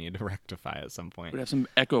probably need to rectify at some point. We'd have some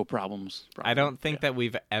echo problems. I don't think that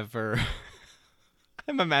we've ever.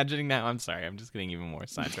 I'm imagining now. I'm sorry. I'm just getting even more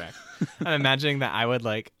sidetracked. I'm imagining that I would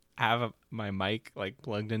like have my mic like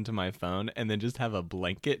plugged into my phone and then just have a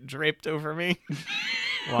blanket draped over me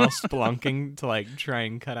while spelunking to like try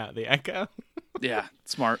and cut out the echo. Yeah,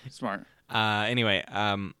 smart. Anyway,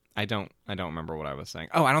 I don't remember what I was saying.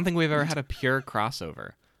 Oh, I don't think we've ever had a pure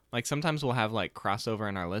crossover. Like sometimes we'll have like crossover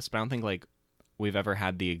in our list, but I don't think like we've ever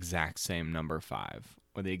had the exact same number 5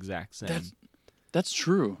 or the exact same That's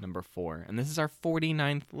true. number 4. And this is our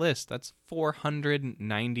 49th list. That's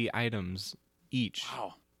 490 items each.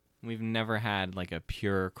 Wow, We've never had like a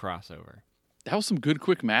pure crossover. that was some good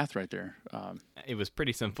quick math right there. It was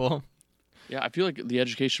pretty simple, Yeah, I feel like the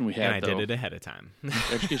education we had, and I though, did it ahead of time. the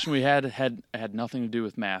education we had nothing to do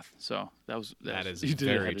with math. So That is you did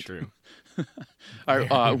it very ahead of true. time. All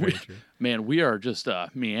right, Very true. man, we are just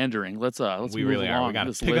meandering. Let's We move really are. along We got to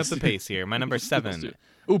this pick list. up the pace here. My number 7.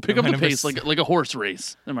 Ooh, pick up My the number pace like a horse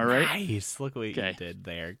race. Am I right? Nice. Look what Okay. you did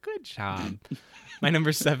there. Good job. My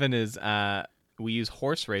number 7 is we use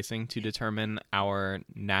horse racing to determine our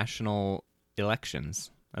national elections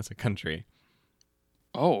as a country.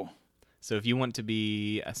 Oh, So if you want to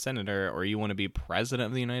be a senator or you want to be president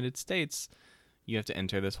of the United States, you have to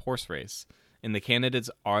enter this horse race. And the candidates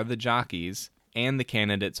are the jockeys, and the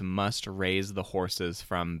candidates must raise the horses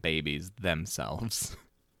from babies themselves.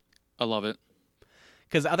 I love it.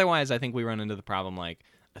 Because otherwise, I think we run into the problem like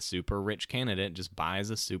a super rich candidate just buys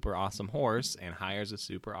a super awesome horse and hires a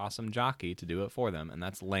super awesome jockey to do it for them, and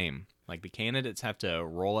that's lame. Like the candidates have to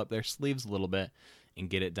roll up their sleeves a little bit and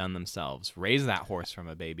get it done themselves. Raise that horse from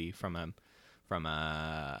a baby, from a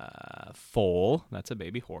foal. That's a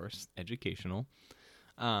baby horse, educational.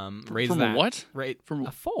 Raise From that a what? Right, From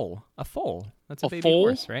a foal. A foal. That's a A baby foal?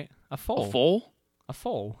 horse, right? A foal. A foal? A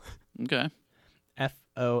foal. Okay.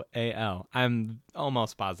 FOAL. I'm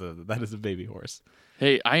almost positive that is a baby horse.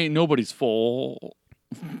 Hey, I ain't nobody's foal.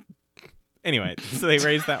 Anyway, so they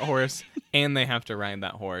raise that horse, and they have to ride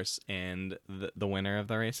that horse, and the winner of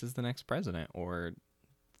the race is the next president or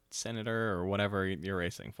senator or whatever you're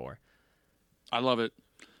racing for. I love it.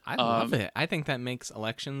 I love it. I think that makes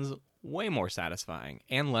elections way more satisfying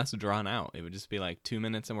and less drawn out. It would just be like 2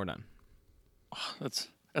 minutes and we're done. That's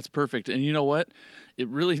perfect. And you know what? It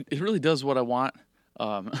really does what I want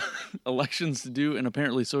elections to do, and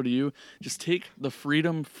apparently so do you. Just take the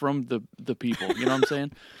freedom from the people. You know what I'm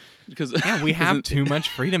saying? Because Yeah, we have too much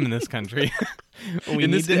freedom in this country. We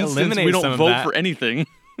in need this to instance, eliminate we don't some of vote that. for anything.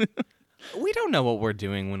 We don't know what we're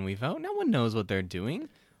doing when we vote. No one knows what they're doing.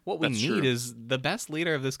 What we That's need true. is the best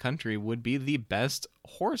leader of this country would be the best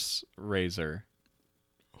horse raiser.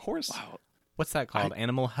 Horse. Wow. What's that called?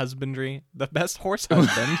 Animal husbandry. The best horse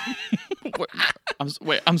husband.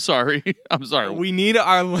 I'm sorry. I'm sorry. We need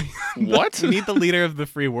our What? We need the leader of the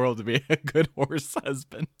free world to be a good horse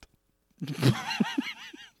husband.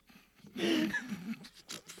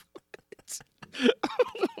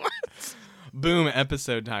 Boom!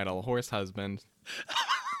 Episode title: Horse husband.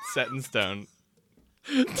 Set in stone.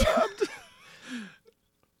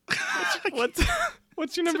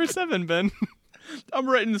 What's your number 7, Ben? I'm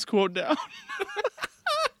writing this quote down.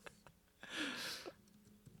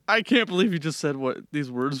 I can't believe you just said what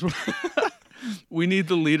these words were. We need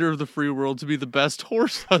the leader of the free world to be the best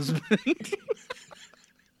horse husband.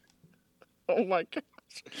 Oh my gosh.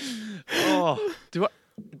 Oh, do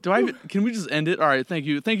I? Can we just end it? All right. Thank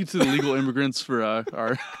you to the legal immigrants for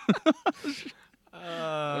our.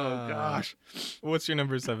 Oh gosh. What's your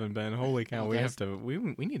number 7, Ben? Holy cow, we have to. We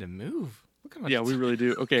need to move. Look how much Yeah, we really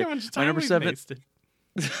do. Okay, look how much my time number we've 7. wasted.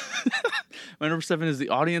 My number 7 is the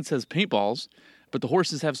audience has paintballs, but the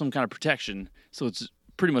horses have some kind of protection, so it's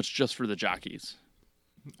pretty much just for the jockeys.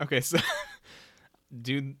 Okay, so,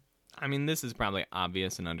 dude, I mean, this is probably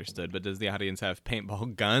obvious and understood, but does the audience have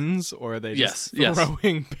paintball guns, or are they just Yes.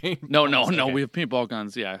 throwing paintballs? No, Okay. we have paintball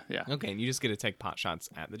guns. Yeah. Okay, and you just get to take pot shots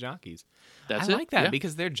at the jockeys. That's I it. like that Yeah.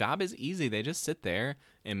 because their job is easy. They just sit there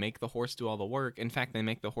and make the horse do all the work. In fact, they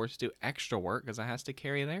make the horse do extra work because it has to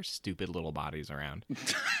carry their stupid little bodies around.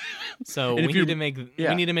 So And we if you-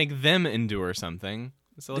 need to make them endure something.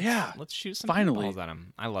 So let's shoot some finally. paintballs at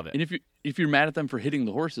them. I love it. And if you're mad at them for hitting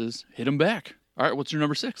the horses, hit them back. All right, what's your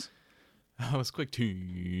number 6? That was quick.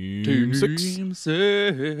 Team Team 6. 6. Team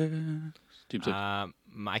 6.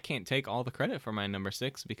 I can't take all the credit for my number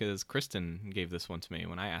 6 because Kristen gave this one to me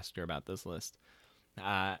when I asked her about this list.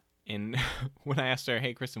 And when I asked her,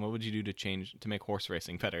 "Hey, Kristen, what would you do to make horse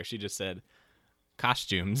racing better?" She just said,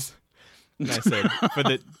 "Costumes." And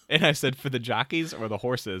I said, "For the jockeys or the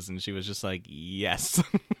horses?" And she was just like, "Yes."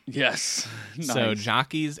 Yes. So Nice.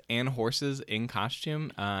 jockeys and horses in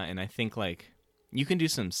costume, and I think like you can do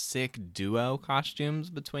some sick duo costumes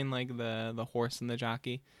between like the horse and the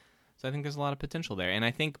jockey. So I think there's a lot of potential there, and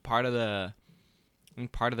I think part of the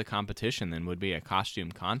competition then would be a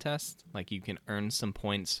costume contest. Like you can earn some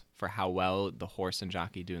points for how well the horse and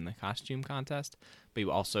jockey do in the costume contest, but you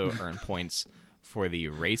also earn points for the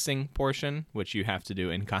racing portion, which you have to do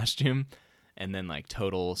in costume, and then like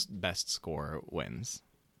total best score wins.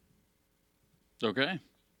 Okay.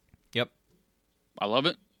 Yep. I love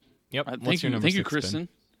it. Yep. Thank What's you, your number thank you, 6, Kristen.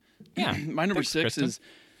 Ben? Yeah. My number Thanks, 6 Kristen. is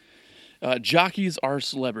jockeys are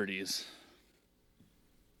celebrities.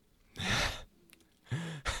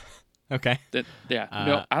 Okay.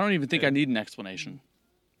 No, I don't even think I need an explanation.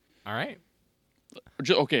 All right.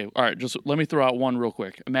 Okay, all right. Just let me throw out one real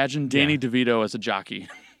quick. Imagine Danny Yeah. DeVito as a jockey.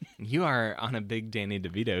 You are on a big Danny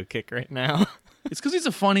DeVito kick right now. It's because he's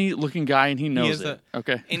a funny-looking guy and he knows is it.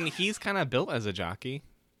 Okay, And he's kind of built as a jockey.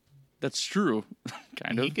 that's true.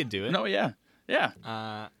 Kind of. He could do it. No, yeah. Yeah.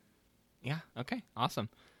 Okay. Awesome.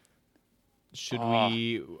 Should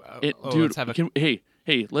we? Dude, let's have a.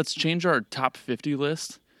 hey, let's change our top 50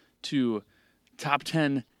 list to top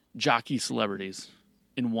 10 jockey celebrities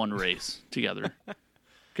in one race together.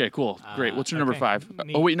 Okay, cool. Great. What's your number okay. 5?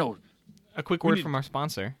 Neat. Oh, wait, no. A quick word from our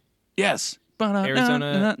sponsor, Yes.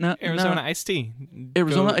 Arizona Iced Tea.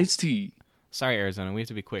 Arizona Go- Iced Tea. Sorry, Arizona. We have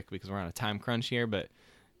to be quick because we're on a time crunch here. But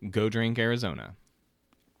go drink Arizona.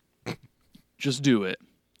 Just do it.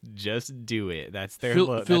 Just do it. That's their Fill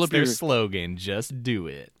that's up their your- slogan. Just do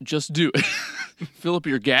it. Just do it. Fill up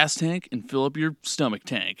your gas tank and fill up your stomach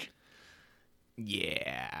tank.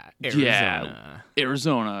 Yeah. Yeah. Arizona.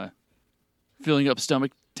 Arizona, filling up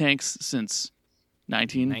stomach tanks since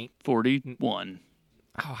 1941.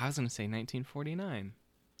 Oh, I was going to say 1949.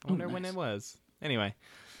 I wonder when nice. it was. Anyway.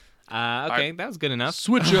 Okay, that was good enough.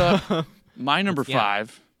 Switch up. My number Yeah.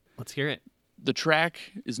 5. Let's hear it. The track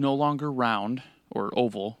is no longer round or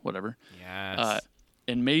oval, whatever. Yes.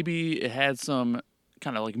 And maybe it had some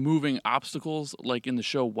kind of like moving obstacles, like in the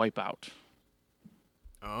show Wipeout.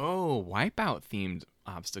 Oh, Wipeout themed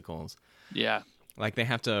obstacles. Yeah. Like they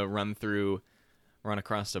have to run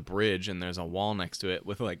across a bridge and there's a wall next to it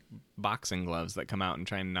with like boxing gloves that come out and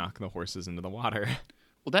try and knock the horses into the water.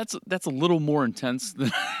 Well, that's a little more intense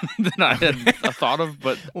than I had thought of,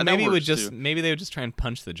 but Well, that maybe works too. maybe they would just try and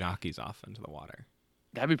punch the jockeys off into the water.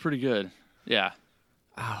 That'd be pretty good. Yeah.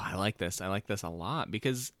 Oh, I like this. I like this a lot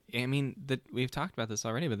because I mean, we've talked about this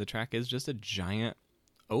already, but the track is just a giant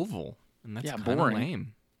oval, and that's kind of boring.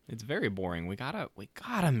 lame. It's very boring. We gotta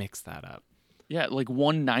mix that up. Yeah, like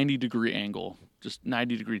 190-degree angle, just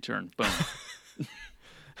 90-degree turn. Boom.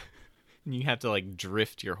 You have to like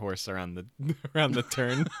drift your horse around the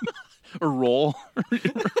turn. Or roll.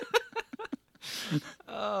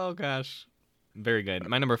 Oh gosh, very good.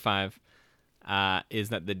 My number 5 is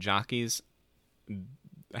that the jockeys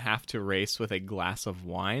have to race with a glass of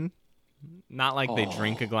wine. Not like they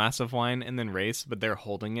drink a glass of wine and then race, but they're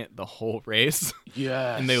holding it the whole race.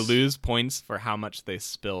 Yes. And they lose points for how much they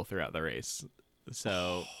spill throughout the race.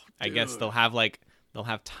 So I guess they'll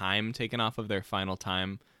have time taken off of their final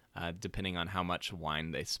time, depending on how much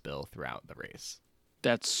wine they spill throughout the race.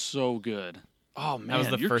 That's so good. Oh man, That was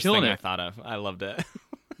the you're first killing thing it. I thought of. I loved it.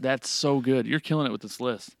 That's so good. You're killing it with this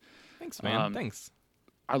list. Thanks, man. Thanks.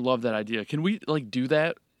 I love that idea. Can we like do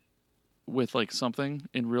that with like something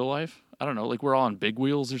in real life. I don't know, like we're all on big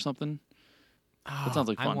wheels or something. That sounds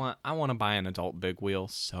like fun. I want to buy an adult big wheel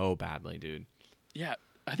so badly, dude. Yeah,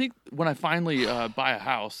 I think when I finally buy a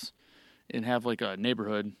house and have like a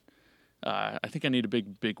neighborhood, I think I need a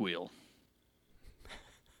big wheel.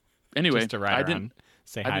 Anyway, Just to ride around,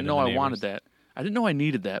 say hi I didn't to know the I neighbors. wanted that. I didn't know I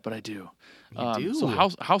needed that, but I do. You do. So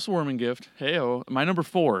housewarming gift. Hey-o. My number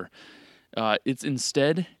 4. It's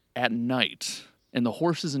instead at night, and the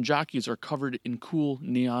horses and jockeys are covered in cool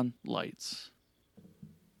neon lights.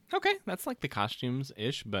 Okay, that's like the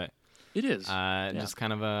costumes-ish, but It is. just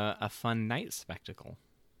kind of a fun night spectacle.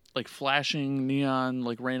 Like flashing neon,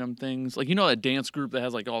 like random things. Like, you know that dance group that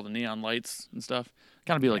has like all the neon lights and stuff?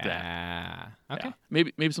 Kind of be like that. Yeah. Okay. Yeah.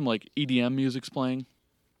 Maybe some like EDM music's playing.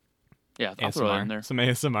 Yeah, I'll throw that in there. Some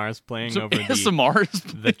ASMR is playing Some over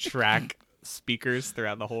ASMR. the track speakers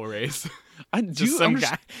throughout the whole race. Do Just you some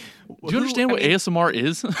understand- guy. Do you understand what ASMR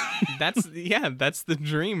is? That's the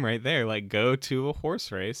dream right there. Like, go to a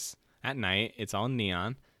horse race at night. It's all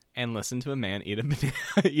neon, and listen to a man eat a banana.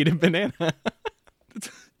 Eat a banana.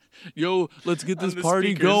 Yo, let's get this the party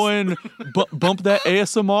speakers. going. Bump that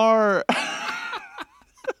ASMR.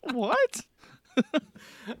 What?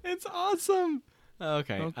 It's awesome.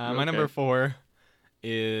 Okay. My number 4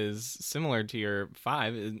 is similar to your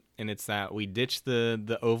 5, and it's that we ditch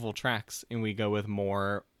the oval tracks and we go with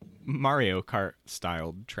more Mario Kart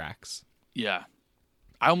styled tracks. Yeah.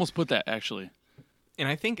 I almost put that, actually. And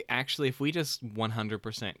I think actually if we just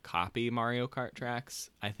 100% copy Mario Kart tracks,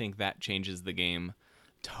 I think that changes the game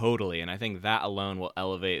totally. And I think that alone will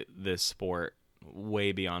elevate this sport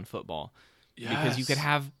way beyond football. Because you could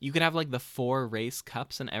have like the 4 race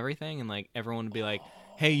cups and everything, and like everyone would be like,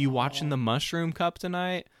 "Hey, you watching the Mushroom Cup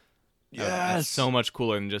tonight?" That's so much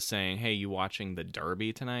cooler than just saying, "Hey, you watching the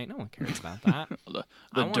Derby tonight?" No one cares about that. The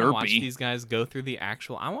I want to watch Derby. these guys go through the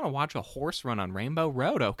actual. I want to watch a horse run on Rainbow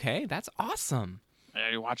Road. Okay, that's awesome.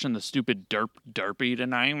 Are you watching the stupid derpy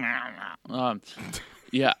tonight?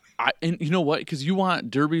 Yeah. And you know what? Because you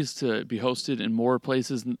want derbies to be hosted in more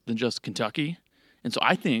places than just Kentucky. And so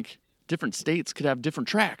I think different states could have different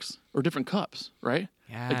tracks or different cups, right?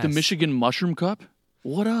 Like the Yes. Michigan Mushroom Cup.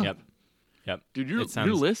 What up? Yep. Dude, your It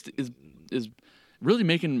sounds- list is really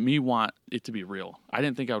making me want it to be real. I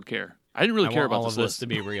didn't think I would care. I didn't really I care want about all this of this list. to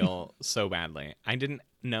be real so badly. I didn't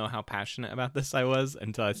know how passionate about this I was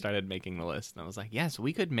until I started making the list, and I was like, "Yes,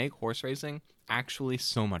 we could make horse racing actually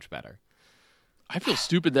so much better." I feel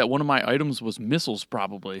stupid that one of my items was missiles,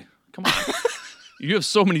 probably. Come on. You have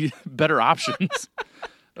so many better options.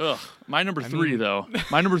 Ugh. My number 3, though.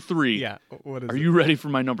 My number 3. Yeah. What is Are you ready for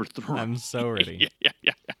my number 3? I'm so ready. Yeah.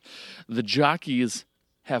 The jockeys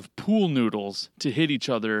have pool noodles to hit each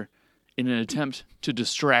other in an attempt to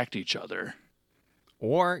distract each other.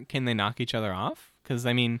 Or can they knock each other off? Because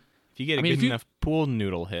I mean, if you get a mean, good if you- enough pool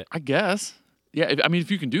noodle hit, I guess. Yeah,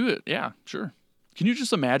 if you can do it, yeah, sure. Can you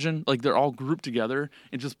just imagine, like, they're all grouped together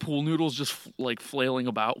and just pool noodles just, like, flailing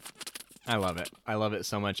about? I love it. I love it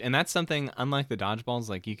so much. And that's something, unlike the dodgeballs,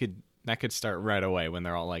 like that could start right away when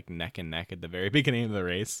they're all like neck and neck at the very beginning of the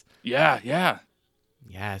race. Yeah.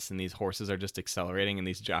 Yes, and these horses are just accelerating, and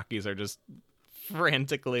these jockeys are just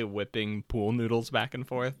frantically whipping pool noodles back and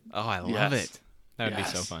forth. Oh, I love Yes. it. That would be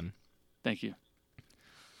so Yes. fun. Thank you.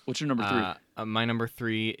 What's your number 3? My number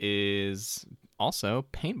 3 is also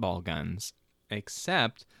paintball guns,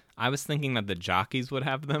 except I was thinking that the jockeys would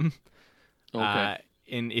have them. Okay.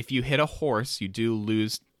 And if you hit a horse, you do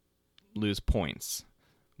lose points.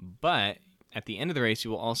 But at the end of the race, you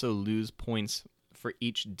will also lose points for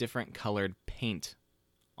each different colored paint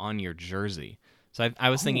on your jersey. So I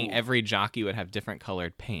was thinking every jockey would have different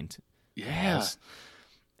colored paint. Yeah.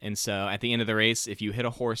 And so at the end of the race, if you hit a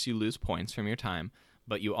horse, you lose points from your time,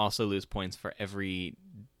 but you also lose points for every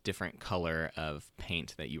different color of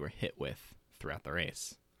paint that you were hit with throughout the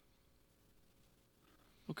race.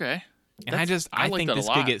 Okay. And I I like think that a this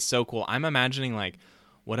lot. could get so cool. I'm imagining like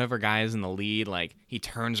whatever guy is in the lead, like he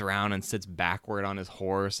turns around and sits backward on his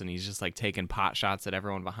horse and he's just like taking pot shots at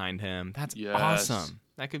everyone behind him. That's Yes. awesome.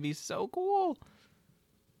 That could be so cool.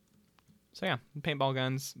 So yeah, paintball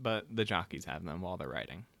guns, but the jockeys have them while they're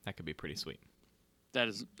riding. That could be pretty sweet.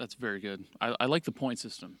 That's very good. I like the point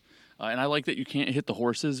system, and I like that you can't hit the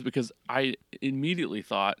horses because I immediately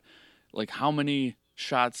thought, like, how many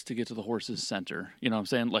shots to get to the horse's center? You know what I'm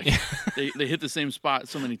saying? Like, they hit the same spot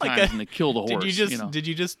so many times and they kill the horse. Did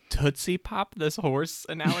you just Tootsie Pop this horse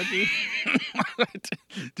analogy?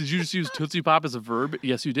 Did you just use Tootsie Pop as a verb?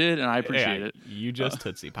 Yes, you did, and I appreciate Yeah, it. You just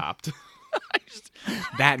Tootsie Popped.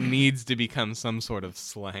 That needs to become some sort of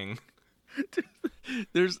slang.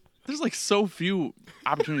 There's There's like so few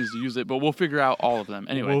opportunities to use it, but we'll figure out all of them.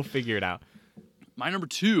 Anyway, We'll figure it out. my number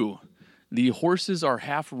 2, the horses are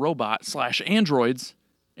half robot / androids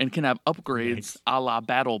and can have upgrades a la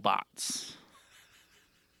BattleBots.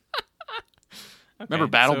 Remember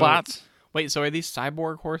BattleBots? Wait, so are these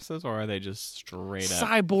cyborg horses or are they just straight up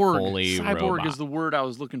Cyborg. fully Cyborg robot? is the word I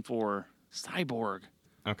was looking for. Cyborg.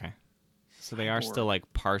 Okay. So they are still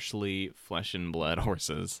like partially flesh and blood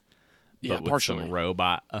horses. Yeah, but with partially. some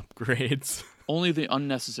robot upgrades. Only the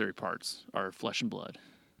unnecessary parts are flesh and blood.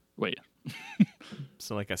 Wait,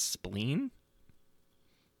 So like a spleen?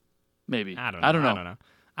 maybe. I don't know.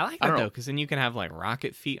 I like I that don't though, know. because then you can have like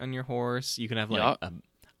rocket feet on your horse. You can have like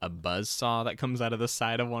a buzz saw that comes out of the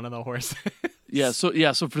side of one of the horses. Yeah,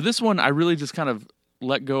 so for this one, I really just kind of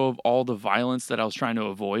let go of all the violence that I was trying to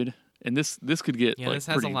avoid, and this could get Yeah, like this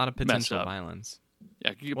has a pretty lot of messed potential up. violence.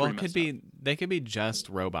 Yeah, it could get Well, pretty it could messed up. be they could be just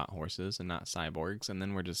robot horses and not cyborgs, and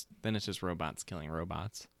then it's just robots killing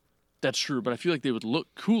robots. That's true, but I feel like they would look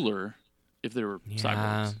cooler if they were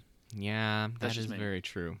cyborgs. Yeah, That's that just is me. very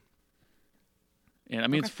true. And I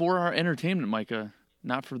mean, it's for our entertainment, Micah,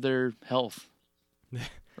 not for their health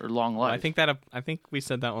or long life. Well, I think we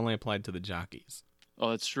said that only applied to the jockeys. Oh,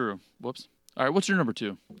 that's true. Whoops. All right, what's your number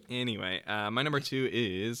 2? Anyway, my number 2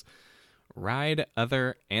 is ride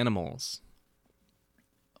other animals.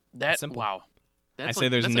 That Simple. wow. That's I say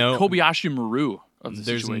there's that's no- like Kobayashi Maru of the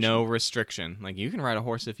There's situation. no restriction. Like you can ride a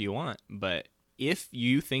horse if you want, but if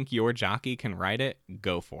you think your jockey can ride it,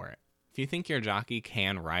 go for it. If you think your jockey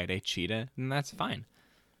can ride a cheetah, then that's fine.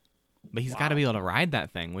 But he's got to be able to ride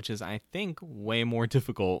that thing, which is, I think, way more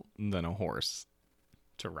difficult than a horse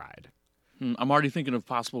to ride. I'm already thinking of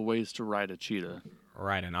possible ways to ride a cheetah.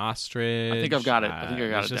 Ride an ostrich. I think I've got it. I think I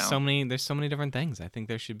got there's it just down. so many. There's so many different things. I think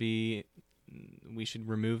we should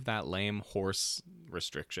remove that lame horse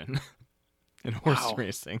restriction in horse Wow.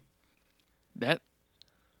 racing.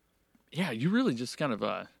 Yeah, you really just kind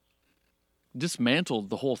of dismantled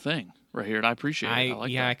the whole thing right here, and I appreciate it. I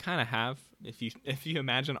like I that. kind of have. If you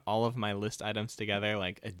imagine all of my list items together,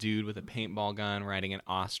 like a dude with a paintball gun riding an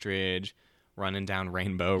ostrich, running down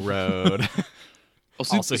Rainbow Road. Oh,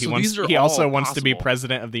 so- Also, so these are he also all wants to be possible.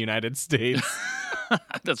 president of the United States.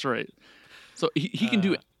 That's right. So he can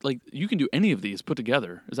do like you can do any of these put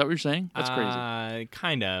together. Is that what you're saying? That's crazy.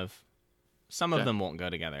 Kind of. Some of Okay. them won't go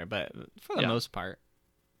together, but for the Yeah. most part,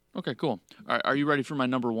 Okay, cool. All right, are you ready for my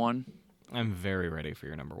number 1? I'm very ready for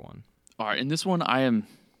your number 1. All right, and this one I am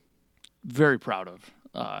very proud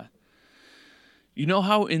of. You know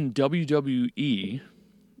how in WWE,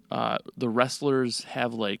 the wrestlers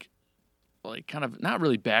have like kind of not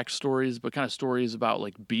really backstories, but kind of stories about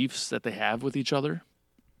like beefs that they have with each other.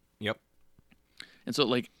 Yep. And so,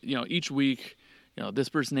 like, each week, this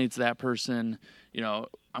person hates that person.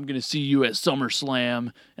 I'm going to see you at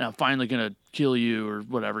SummerSlam, and I'm finally going to kill you or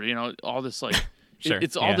whatever. All this, like, Sure,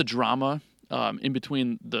 it's all yeah. the drama in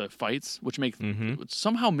between the fights, which which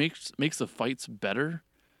somehow makes the fights better.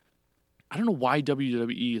 I don't know why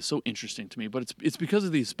WWE is so interesting to me, but it's because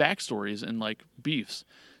of these backstories and, like, beefs.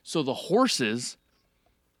 So the horses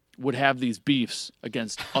would have these beefs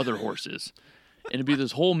against other horses. And it'd be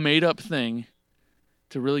this whole made-up thing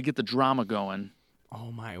to really get the drama going.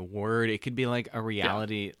 Oh my word! It could be like a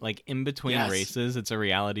reality, like in between Yes. races. It's a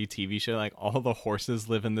reality TV show. Like all the horses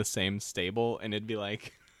live in the same stable, and it'd be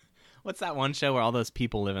like, what's that one show where all those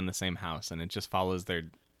people live in the same house, and it just follows their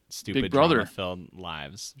stupid Big Brother. drama-filled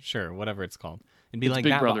lives? Sure, whatever it's called. It'd be It's like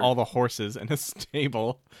Big that, Brother. but all the horses in a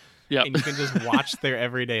stable, Yeah. and you can just watch their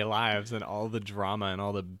everyday lives and all the drama and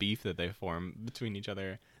all the beef that they form between each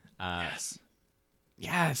other. Yes.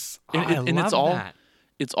 Yes, And, I and love it's all that.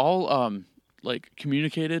 it's all like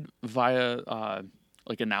communicated via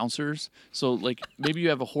like announcers. So like maybe you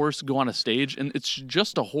have a horse go on a stage and it's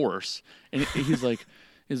just a horse, and he's like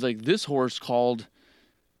this horse called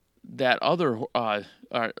that other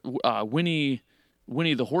Winnie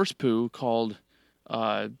the horse poo called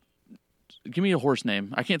give me a horse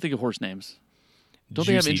name. I can't think of horse names. Don't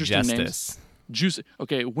they have Juicy interesting names? Justice. Juicy.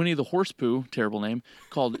 Okay, Winnie the horse poo, terrible name,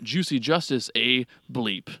 called Juicy Justice a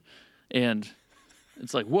bleep, and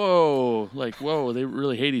it's like whoa, they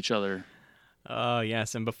really hate each other. Oh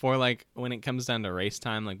yes, and before, like, when it comes down to race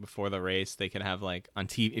time, like before the race, they could have like on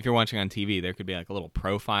TV. If you're watching on TV, there could be like a little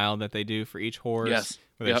profile that they do for each horse, Yes.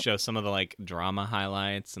 where they Yep. show some of the like drama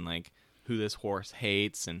highlights and like who this horse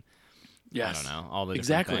hates and Yes, I don't know, all the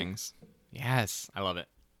Exactly. different things. Yes, I love it.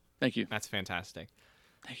 Thank you. That's fantastic.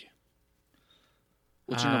 Thank you.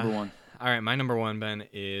 What's your number 1? All right, my number 1, Ben,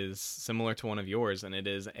 is similar to one of yours, and it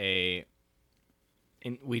is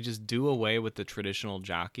and we just do away with the traditional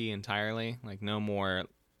jockey entirely. Like no more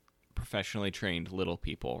professionally trained little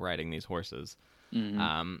people riding these horses.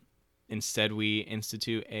 Instead, we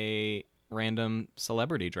institute a random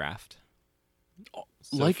celebrity draft.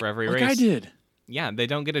 So like for every like race, I did. Yeah, they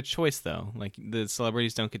don't get a choice though. Like the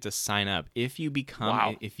celebrities don't get to sign up. If you become,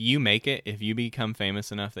 Wow. if you make it, if you become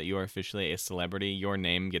famous enough that you are officially a celebrity, your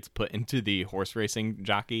name gets put into the horse racing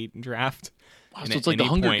jockey draft. Wow, And so at it's like the any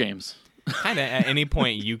Hunger point- Games. Kind of at any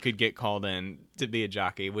point you could get called in to be a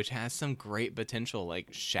jockey, which has some great potential.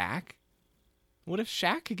 Like Shaq. What if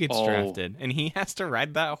Shaq gets Oh. drafted and he has to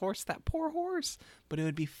ride that horse, that poor horse? But it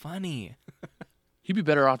would be funny. He'd be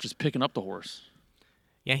better off just picking up the horse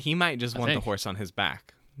Yeah, he might just want the think. horse on his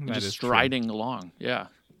back. and That just is true. striding along. Yeah,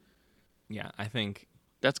 Yeah, I think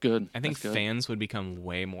that's good. I think That's good. fans would become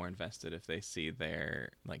way more invested if they see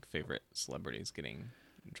their like favorite celebrities getting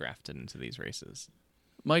drafted into these races.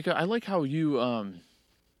 Micah, I like how you I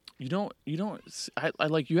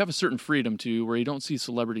like you have a certain freedom to where you don't see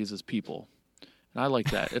celebrities as people, and I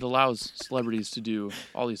like that. It allows celebrities to do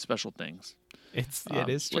all these special things, It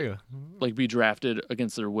is true. like be drafted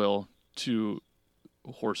against their will to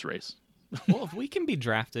horse race. Well, if we can be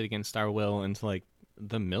drafted against our will into like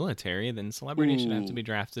the military, then celebrities should have to Ooh. be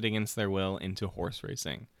drafted against their will into horse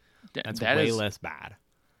racing. That's That way is- less bad.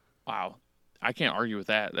 Wow, I can't argue with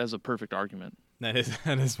that. That's a perfect argument. That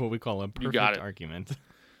is what we call a perfect got it. argument.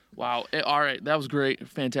 Wow. All right, that was great.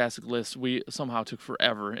 Fantastic list. We somehow took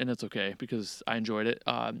forever, and it's okay because I enjoyed it.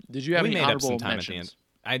 Did you have We any made up honorable some time mentions? at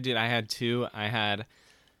the end. I did. I had two. I had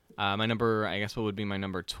my number, I guess what would be my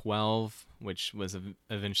number 12, which was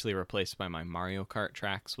eventually replaced by my Mario Kart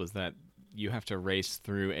tracks, was that you have to race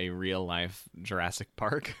through a real life Jurassic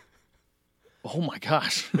Park, Oh my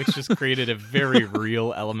gosh. which just created a very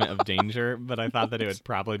real element of danger, but I thought that it would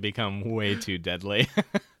probably become way too deadly.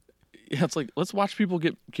 Yeah, it's like let's watch people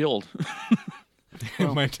get killed.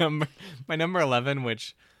 my number 11,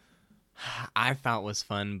 which I thought was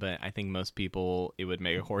fun, but I think most people, it would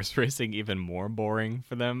make horse racing even more boring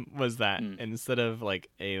for them, was that instead of like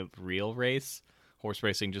a real race, horse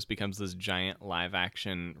racing just becomes this giant live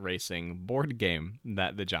action racing board game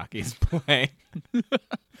that the jockeys play.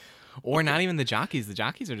 Or not even the jockeys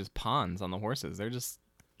are just pawns on the horses. They're just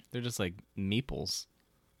like meeples.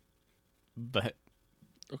 But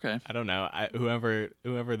Okay. I don't know.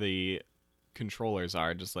 Whoever the controllers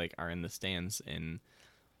are, just like are in the stands, and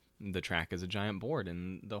the track is a giant board,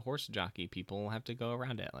 and the horse jockey people have to go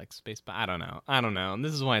around it like space. But I don't know. And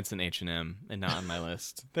this is why it's an H&M and not on my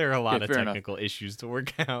list. There are a lot Yeah, of fair enough. technical issues to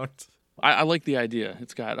work out. I like the idea.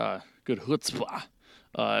 It's got good chutzpah.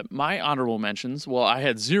 My honorable mentions. Well, I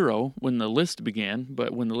had 0 when the list began,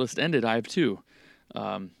 but when the list ended, I have 2.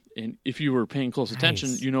 And if you were paying close attention,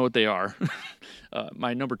 Nice. you know what they are.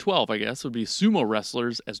 My number 12, I guess, would be sumo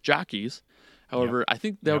wrestlers as jockeys. However, I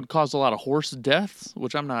think that would cause a lot of horse deaths,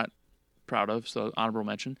 which I'm not proud of, so honorable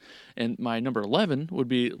mention. And my number 11 would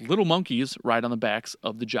be little monkeys ride on the backs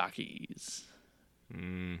of the jockeys.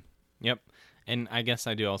 Yep. And I guess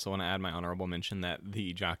I do also want to add my honorable mention that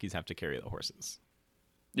the jockeys have to carry the horses.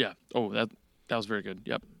 Yeah. Oh, that was very good.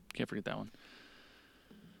 Yep. Can't forget that one.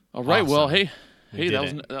 All right. Well, Awesome. hey, did that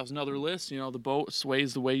was it. that was another list. You know, the boat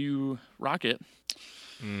sways the way you rock it.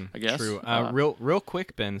 I guess. True. Real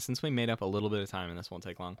quick, Ben, since we made up a little bit of time and this won't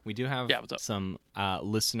take long, we do have Yeah, what's up? some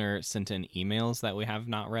listener sent in emails that we have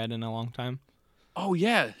not read in a long time. Oh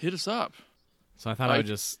yeah, hit us up. So I thought I would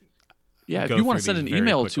just Yeah, if go you want to through send an these very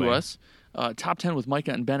email quickly. to us, top 10 with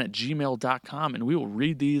Micah and Ben at gmail.com, and we will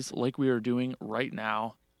read these like we are doing right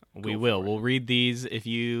now. We Go will. for it. We'll read these. If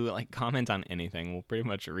you like comment on anything, we'll pretty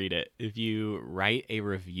much read it. If you write a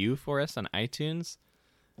review for us on iTunes,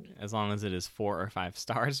 as long as it is 4 or 5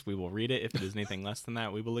 stars, we will read it. If it is anything less than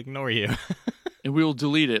that, we will ignore you. And we will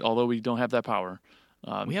delete it, although we don't have that power.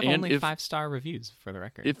 We have and only if, 5-star reviews, for the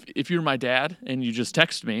record. If you're my dad and you just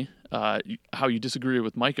text me how you disagree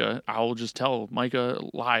with Micah, I'll just tell Micah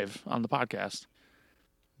live on the podcast.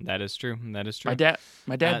 That is true. That is true.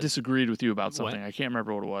 My dad Uh, disagreed with you about something. what? I can't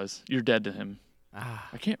remember what it was. You're dead to him. I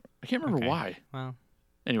can't remember Okay. why. Well,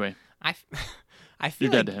 Anyway, I feel you're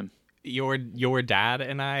like dead to him. your dad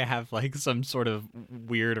and I have like some sort of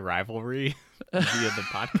weird rivalry via the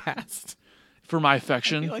podcast. For my I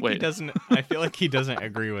affection. feel like Wait. he doesn't. I feel like he doesn't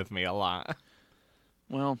agree with me a lot.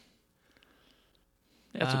 Well,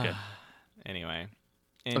 that's okay. Anyway,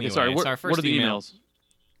 Okay, sorry. it's our first What are the email.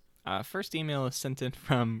 emails? First email is sent in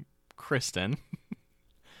from Kristen,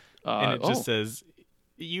 and it oh, just says,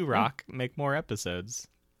 "You rock. Make more episodes."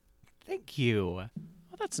 Thank you. well,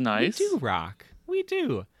 that's nice. We do rock. We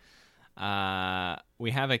do.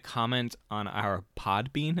 We have a comment on our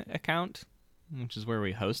Podbean account, which is where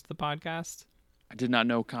we host the podcast. I did not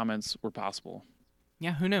know comments were possible.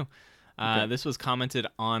 Yeah, who knew? Okay. This was commented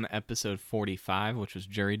on episode 45, which was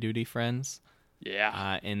Jury Duty Friends.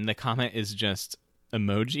 Yeah. And the comment is just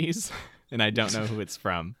emojis, and I don't know who it's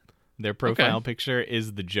from. Their profile picture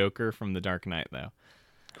is the Joker from The Dark Knight, though.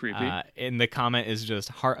 Creepy. And the comment is just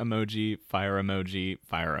heart emoji, fire emoji,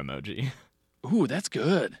 fire emoji. Ooh, that's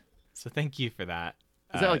good. So thank you for that.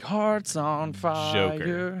 Is that like hearts on fire,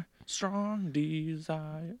 Joker. strong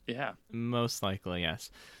desire? Yeah. Most likely, yes.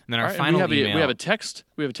 And then our All right, and final email. we have a text.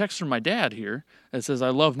 We have a text from my dad here that says, "I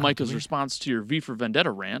love Micah's response to your V for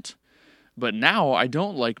Vendetta rant, but now I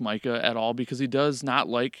don't like Micah at all because he does not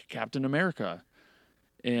like Captain America."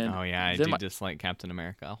 And Oh yeah, I then do my- dislike Captain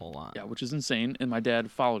America a whole lot. Yeah, which is insane. And my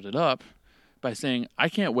dad followed it up by saying, "I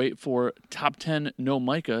can't wait for top 10 no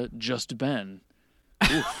Micah, just Ben."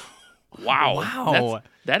 Oof. Wow. Wow.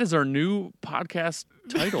 That is our new podcast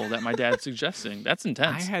title that my dad's suggesting. That's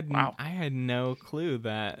intense. I had no clue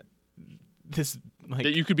that this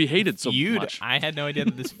that you could be hated so feud. much. I had no idea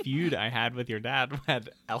that this feud I had with your dad had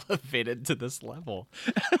elevated to this level.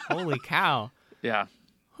 Holy cow! Yeah.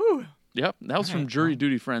 Whew. Yep. That was from Jury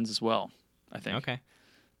Duty Friends as well, I think. Okay.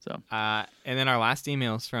 So And then our last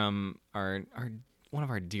email is from our one of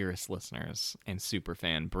our dearest listeners and super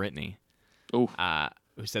fan, Brittany. Oh.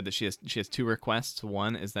 Who said that she has two requests.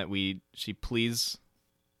 One is that she please,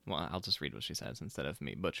 well, I'll just read what she says instead of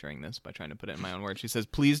me butchering this by trying to put it in my own words. She says,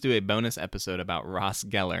 please do a bonus episode about Ross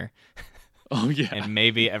Geller Oh yeah. and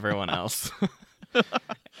maybe everyone else.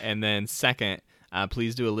 And then second,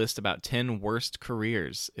 please do a list about 10 worst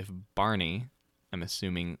careers if Barney, I'm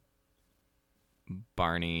assuming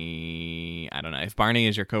Barney, I don't know, if Barney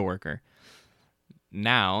is your coworker.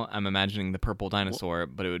 Now, I'm imagining the purple dinosaur,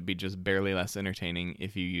 but it would be just barely less entertaining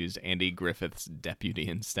if you used Andy Griffith's deputy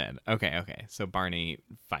instead. Okay. So Barney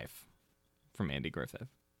Fife from Andy Griffith.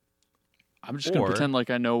 I'm just going Or to pretend like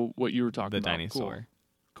I know what you were talking The about. dinosaur.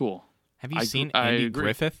 Cool. Have you seen I Andy agree.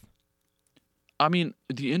 Griffith? I mean,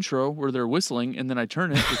 the intro where they're whistling and then I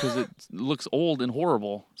turn it because it looks old and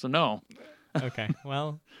horrible. So no. Okay,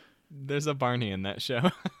 well, there's a Barney in that show.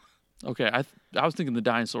 Okay, I was thinking the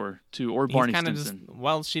dinosaur too, or He's Barney kinda Stinson.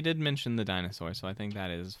 well, she did mention the dinosaur, so I think that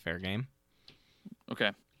is fair game. Okay.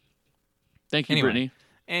 Thank you, Anyway. Brittany.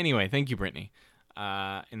 Anyway, thank you, Brittany.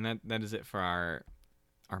 And that is it for our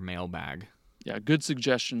mailbag. Yeah, good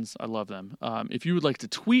suggestions. I love them. If you would like to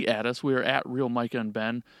tweet at us, we are at Real Micah and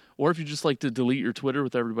Ben. Or if you just like to delete your Twitter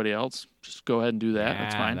with everybody else, just go ahead and do that.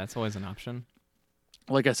 That's Yeah, fine. That's always an option.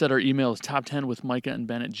 Like I said, our email is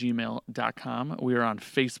top10withmicah@gmail.com. We are on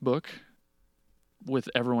Facebook with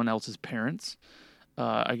everyone else's parents,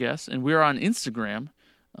 I guess. And we are on Instagram.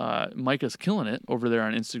 Micah's killing it over there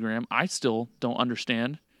on Instagram. I still don't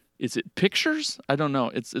understand. Is it pictures? I don't know.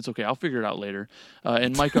 It's okay. I'll figure it out later.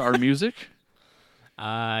 And Micah, our music.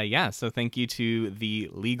 Yeah, so thank you to the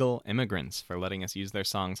Legal Immigrants for letting us use their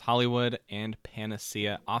songs Hollywood and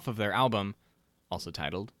Panacea off of their album, also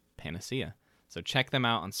titled Panacea. So check them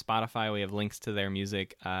out on Spotify. We have links to their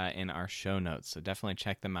music in our show notes. So definitely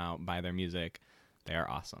check them out, buy their music. They are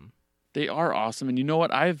awesome. They are awesome. And you know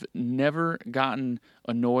what? I've never gotten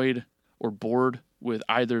annoyed or bored with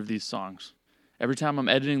either of these songs. Every time I'm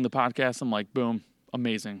editing the podcast, I'm like, boom,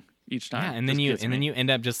 amazing. Each time. Yeah, and then you end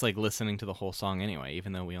up just like listening to the whole song anyway,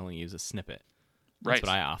 even though we only use a snippet. That's Right. what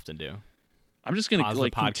I often do. I'm just gonna Pause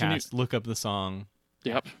like the podcast, continue. look up the song.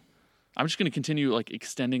 Yep. I'm just gonna continue like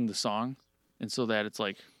extending the song, and so that it's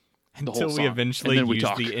like the Until whole we song. eventually And then we use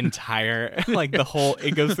talk. the entire, like the whole,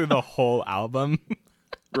 it goes through the whole album.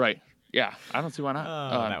 Right. Yeah. I don't see why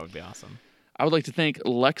not. That would be awesome. I would like to thank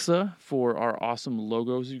Lexa for our awesome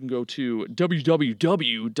logos. You can go to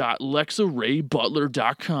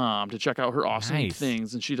www.lexaraybutler.com to check out her awesome Nice.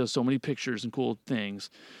 things, and she does so many pictures and cool things.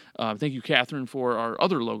 Thank you, Catherine, for our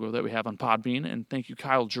other logo that we have on Podbean, and thank you,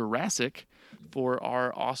 Kyle Jurassic, for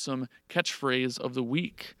our awesome catchphrase of the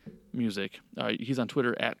week music. He's on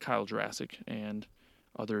Twitter at Kyle Jurassic and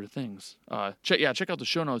other things. Check out the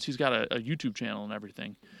show notes. He's got a YouTube channel and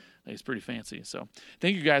everything. He's pretty fancy. So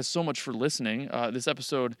thank you guys so much for listening. This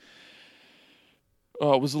episode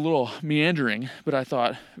was a little meandering, but I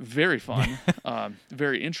thought very fun,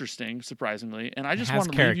 very interesting, surprisingly. And I just It has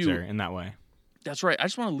want to leave character you. in that way. That's right. I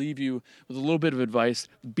just want to leave you with a little bit of advice.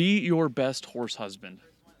 Be your best horse husband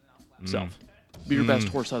self. Be your best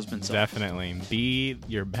horse husband self. Definitely. Be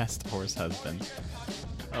your best horse husband.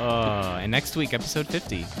 Oh, and next week, episode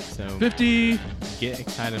 50. So 50. get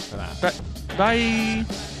excited for that. Bye.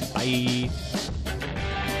 Bye.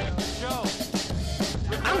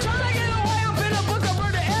 I'm trying to get away, I'm finna book a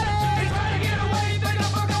birthday. Trying to get away, think I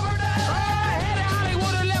book a birthday. Head to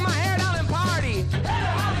Hollywood and let my hair down and party. Head to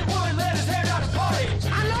Hollywood and let his hair down and party.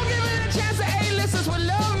 I know giving a chance to A-listers with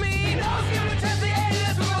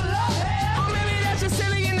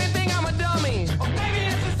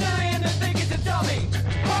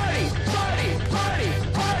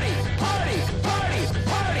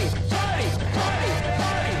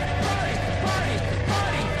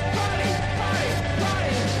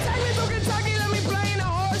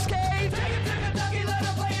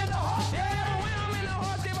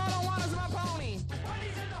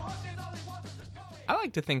I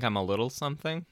like to think I'm a little something.